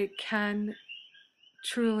 And it can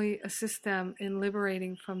truly assist them in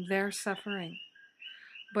liberating from their suffering.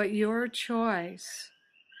 But your choice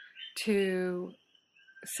to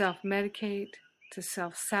self-medicate, to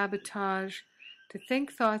self-sabotage, to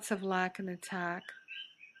think thoughts of lack and attack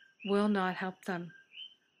will not help them.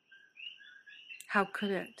 How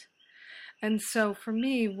could it? And so for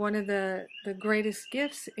me, one of the greatest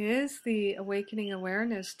gifts is the awakening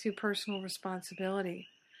awareness to personal responsibility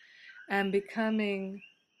and becoming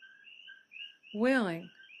willing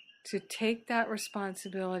to take that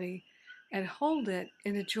responsibility and hold it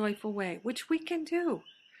in a joyful way, which we can do.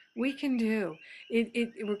 We can do. It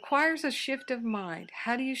requires a shift of mind.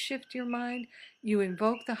 How do you shift your mind? You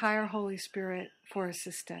invoke the higher Holy Spirit for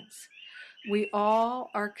assistance. We all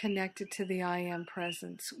are connected to the I Am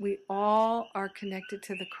presence. We all are connected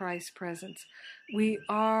to the Christ presence. We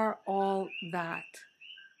are all that.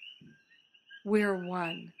 We're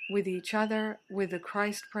one with each other, with the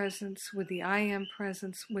Christ presence, with the I Am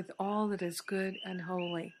presence, with all that is good and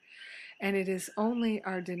holy. And it is only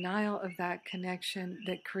our denial of that connection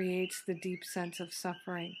that creates the deep sense of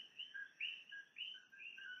suffering.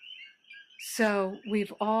 So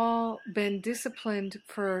we've all been disciplined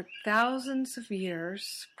for thousands of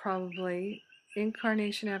years, probably,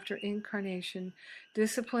 incarnation after incarnation,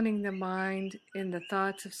 disciplining the mind in the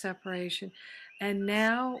thoughts of separation. And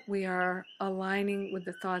now we are aligning with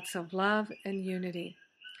the thoughts of love and unity.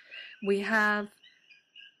 We have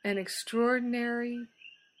an extraordinary,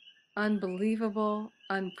 unbelievable,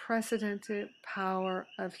 unprecedented power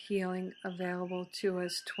of healing available to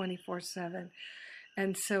us 24/7.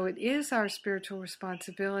 And so it is our spiritual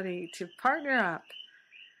responsibility to partner up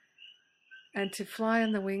and to fly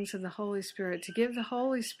on the wings of the Holy Spirit, to give the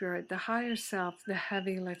Holy Spirit, the higher self, the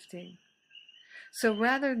heavy lifting. So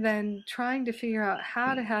rather than trying to figure out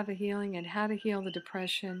how to have a healing and how to heal the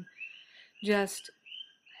depression, just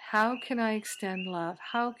how can I extend love?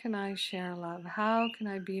 How can I share love? How can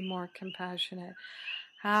I be more compassionate?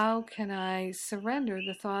 How can I surrender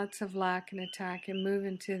the thoughts of lack and attack and move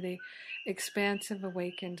into the expansive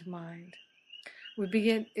awakened mind?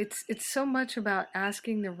 It's so much about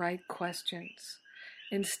asking the right questions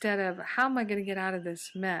instead of how am I going to get out of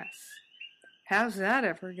this mess? How's that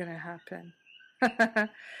ever going to happen?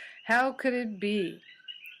 How could it be?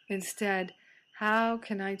 Instead, how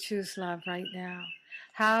can I choose love right now?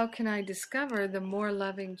 How can I discover the more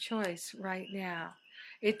loving choice right now?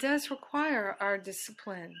 It does require our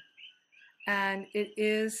discipline, and it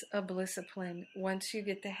is a blisscipline once you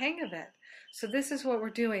get the hang of it. So this is what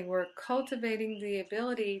we're doing. We're cultivating the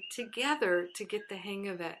ability together to get the hang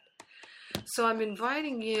of it. So I'm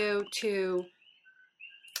inviting you to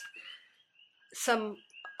some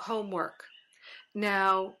homework.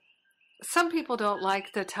 Now, some people don't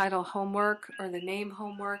like the title homework or the name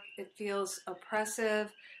homework. It feels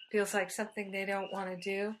oppressive, feels like something they don't want to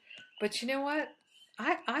do. But you know what?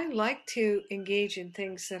 I like to engage in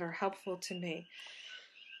things that are helpful to me.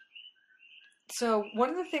 So one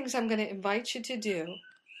of the things I'm going to invite you to do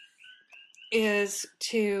is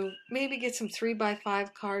to maybe get some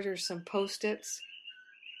 3x5 cards or some Post-its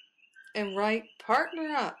and write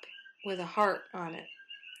partner up with a heart on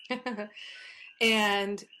it.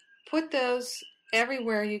 And put those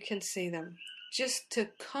everywhere you can see them, just to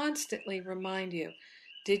constantly remind you,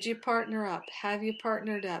 did you partner up? Have you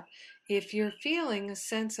partnered up? If you're feeling a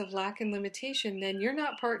sense of lack and limitation, then you're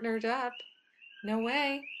not partnered up. No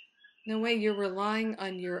way. No way. You're relying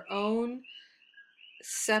on your own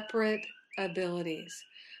separate abilities.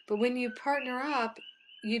 But when you partner up,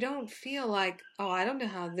 you don't feel like, oh, I don't know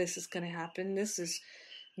how this is going to happen.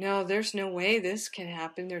 No, there's no way this can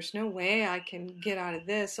happen. There's no way I can get out of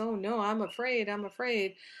this. Oh no, I'm afraid.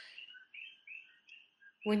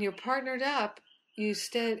 When you're partnered up,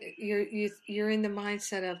 you're in the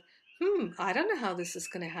mindset of, I don't know how this is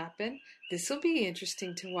going to happen. This will be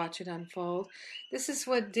interesting to watch it unfold. This is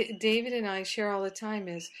what David and I share all the time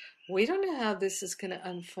is, we don't know how this is going to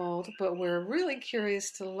unfold, but we're really curious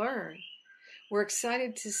to learn. We're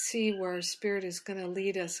excited to see where Spirit is going to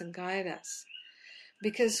lead us and guide us.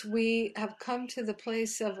 Because we have come to the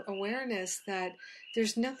place of awareness that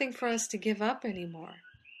there's nothing for us to give up anymore.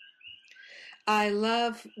 I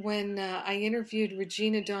love when I interviewed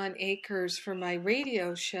Regina Dawn Akers for my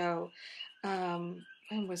radio show.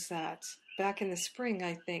 When was that? Back in the spring,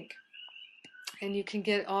 I think. And you can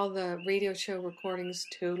get all the radio show recordings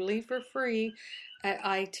totally for free at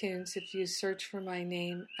iTunes if you search for my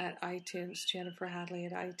name at iTunes, Jennifer Hadley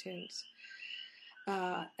at iTunes.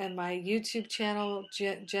 And my YouTube channel,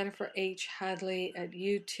 Jennifer H. Hadley at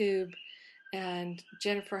YouTube, and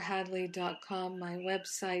jenniferhadley.com, my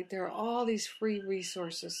website. There are all these free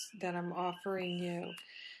resources that I'm offering you.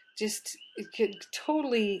 It could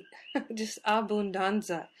totally, just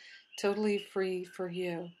abundanza, totally free for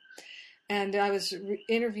you. And I was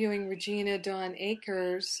interviewing Regina Dawn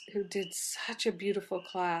Akers, who did such a beautiful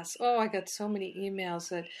class. Oh, I got so many emails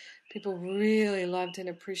that people really loved and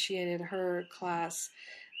appreciated her class.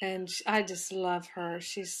 And I just love her.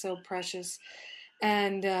 She's so precious.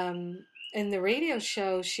 And in the radio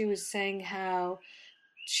show, she was saying how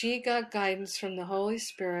she got guidance from the Holy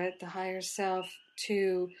Spirit, the higher self,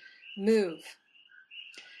 to move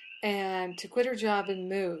and to quit her job and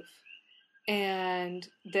move. And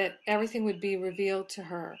that everything would be revealed to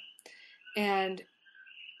her. And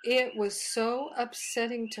it was so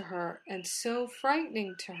upsetting to her and so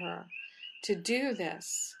frightening to her to do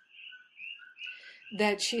this.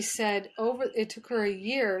 that she said it took her a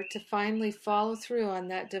year to finally follow through on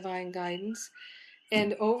that divine guidance.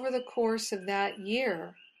 And over the course of that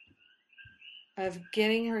year of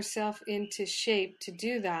getting herself into shape to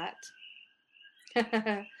do that,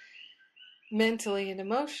 mentally and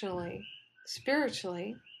emotionally,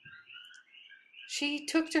 spiritually, she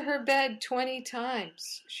took to her bed 20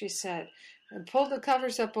 times, she said, and pulled the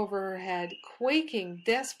covers up over her head, quaking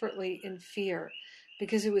desperately in fear,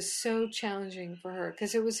 because it was so challenging for her,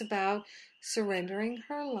 because it was about surrendering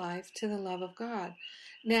her life to the love of God.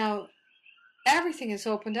 Now, everything has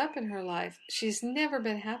opened up in her life. She's never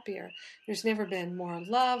been happier. There's never been more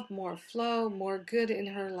love, more flow, more good in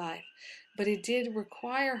her life. But it did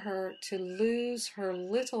require her to lose her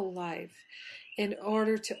little life in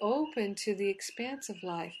order to open to the expansive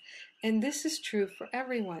life. And this is true for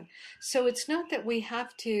everyone. So it's not that we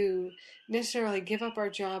have to necessarily give up our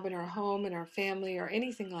job and our home and our family or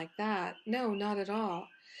anything like that. No, not at all.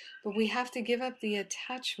 But we have to give up the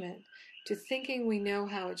attachment to thinking we know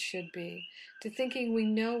how it should be, to thinking we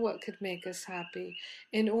know what could make us happy,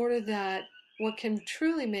 in order that what can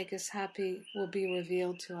truly make us happy will be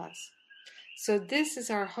revealed to us. So this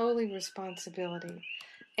is our holy responsibility,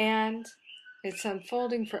 and it's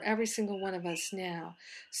unfolding for every single one of us now.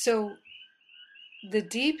 So the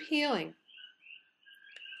deep healing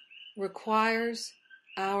requires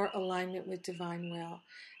our alignment with divine will.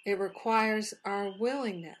 It requires our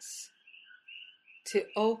willingness to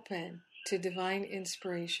open to divine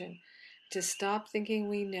inspiration, to stop thinking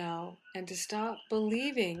we know, and to stop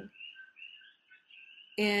believing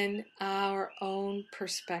in our own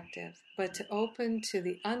perspective, but to open to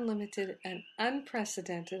the unlimited and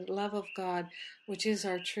unprecedented love of God, which is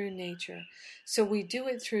our true nature. So we do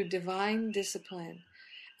it through divine discipline,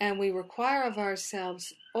 and we require of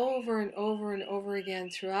ourselves over and over and over again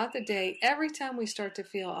throughout the day. Every time we start to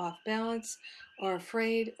feel off balance or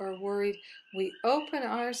afraid or worried, we open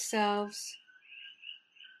ourselves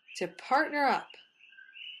to partner up.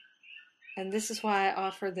 And this is why I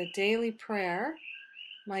offer the daily prayer,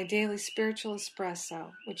 my daily spiritual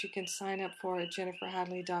espresso, which you can sign up for at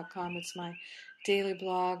jenniferhadley.com. It's my daily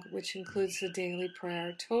blog, which includes the daily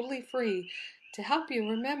prayer, totally free, to help you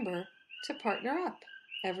remember to partner up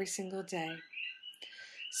every single day.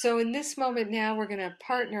 So in this moment now, we're going to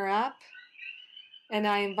partner up, and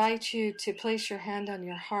I invite you to place your hand on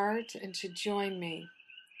your heart and to join me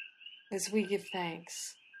as we give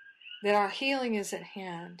thanks that our healing is at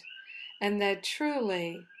hand, and that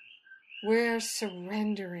truly we're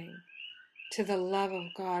surrendering to the love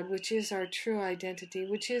of God, which is our true identity,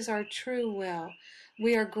 which is our true will.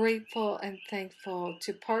 We are grateful and thankful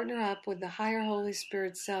to partner up with the higher Holy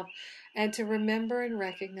Spirit self, and to remember and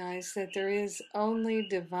recognize that there is only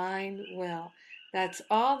divine will. That's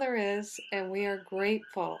all there is, and we are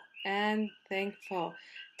grateful and thankful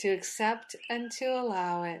to accept and to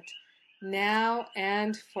allow it now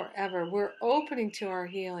and forever. We're opening to our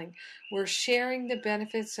healing. We're sharing the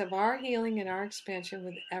benefits of our healing and our expansion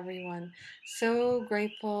with everyone. So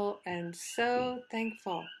grateful and so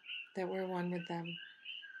thankful that we're one with them.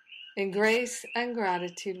 In grace and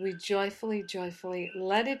gratitude, we joyfully, joyfully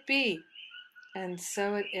let it be. And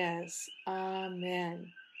so it is.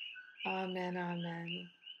 Amen. Amen, amen.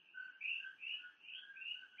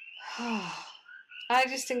 I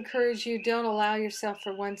just encourage you, don't allow yourself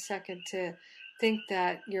for 1 second to think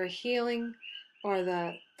that your healing or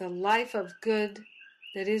the life of good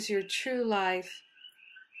that is your true life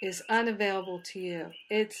is unavailable to you.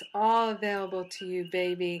 It's all available to you,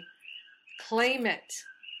 baby. Claim it.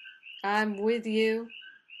 I'm with you,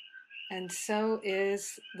 and so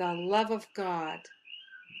is the love of God.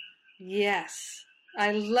 Yes,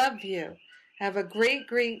 I love you. Have a great,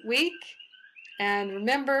 great week, and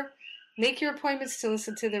remember, make your appointments to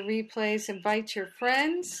listen to the replays, invite your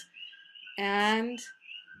friends, and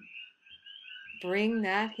bring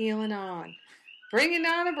that healing on. Bring it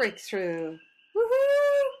on a breakthrough.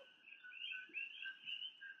 Woohoo!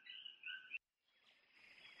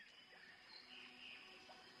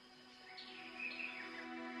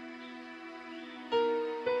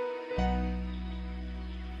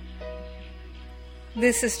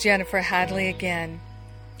 This is Jennifer Hadley again.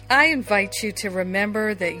 I invite you to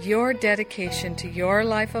remember that your dedication to your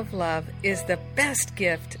life of love is the best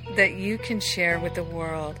gift that you can share with the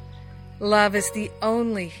world. Love is the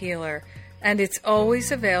only healer, and it's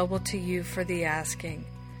always available to you for the asking.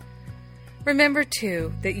 Remember,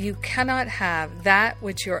 too, that you cannot have that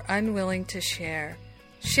which you're unwilling to share.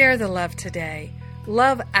 Share the love today.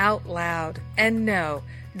 Love out loud, and know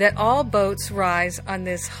that all boats rise on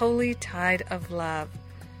this holy tide of love.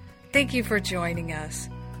 Thank you for joining us.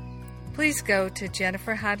 Please go to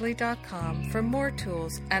jenniferhadley.com for more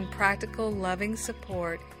tools and practical loving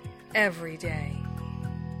support every day.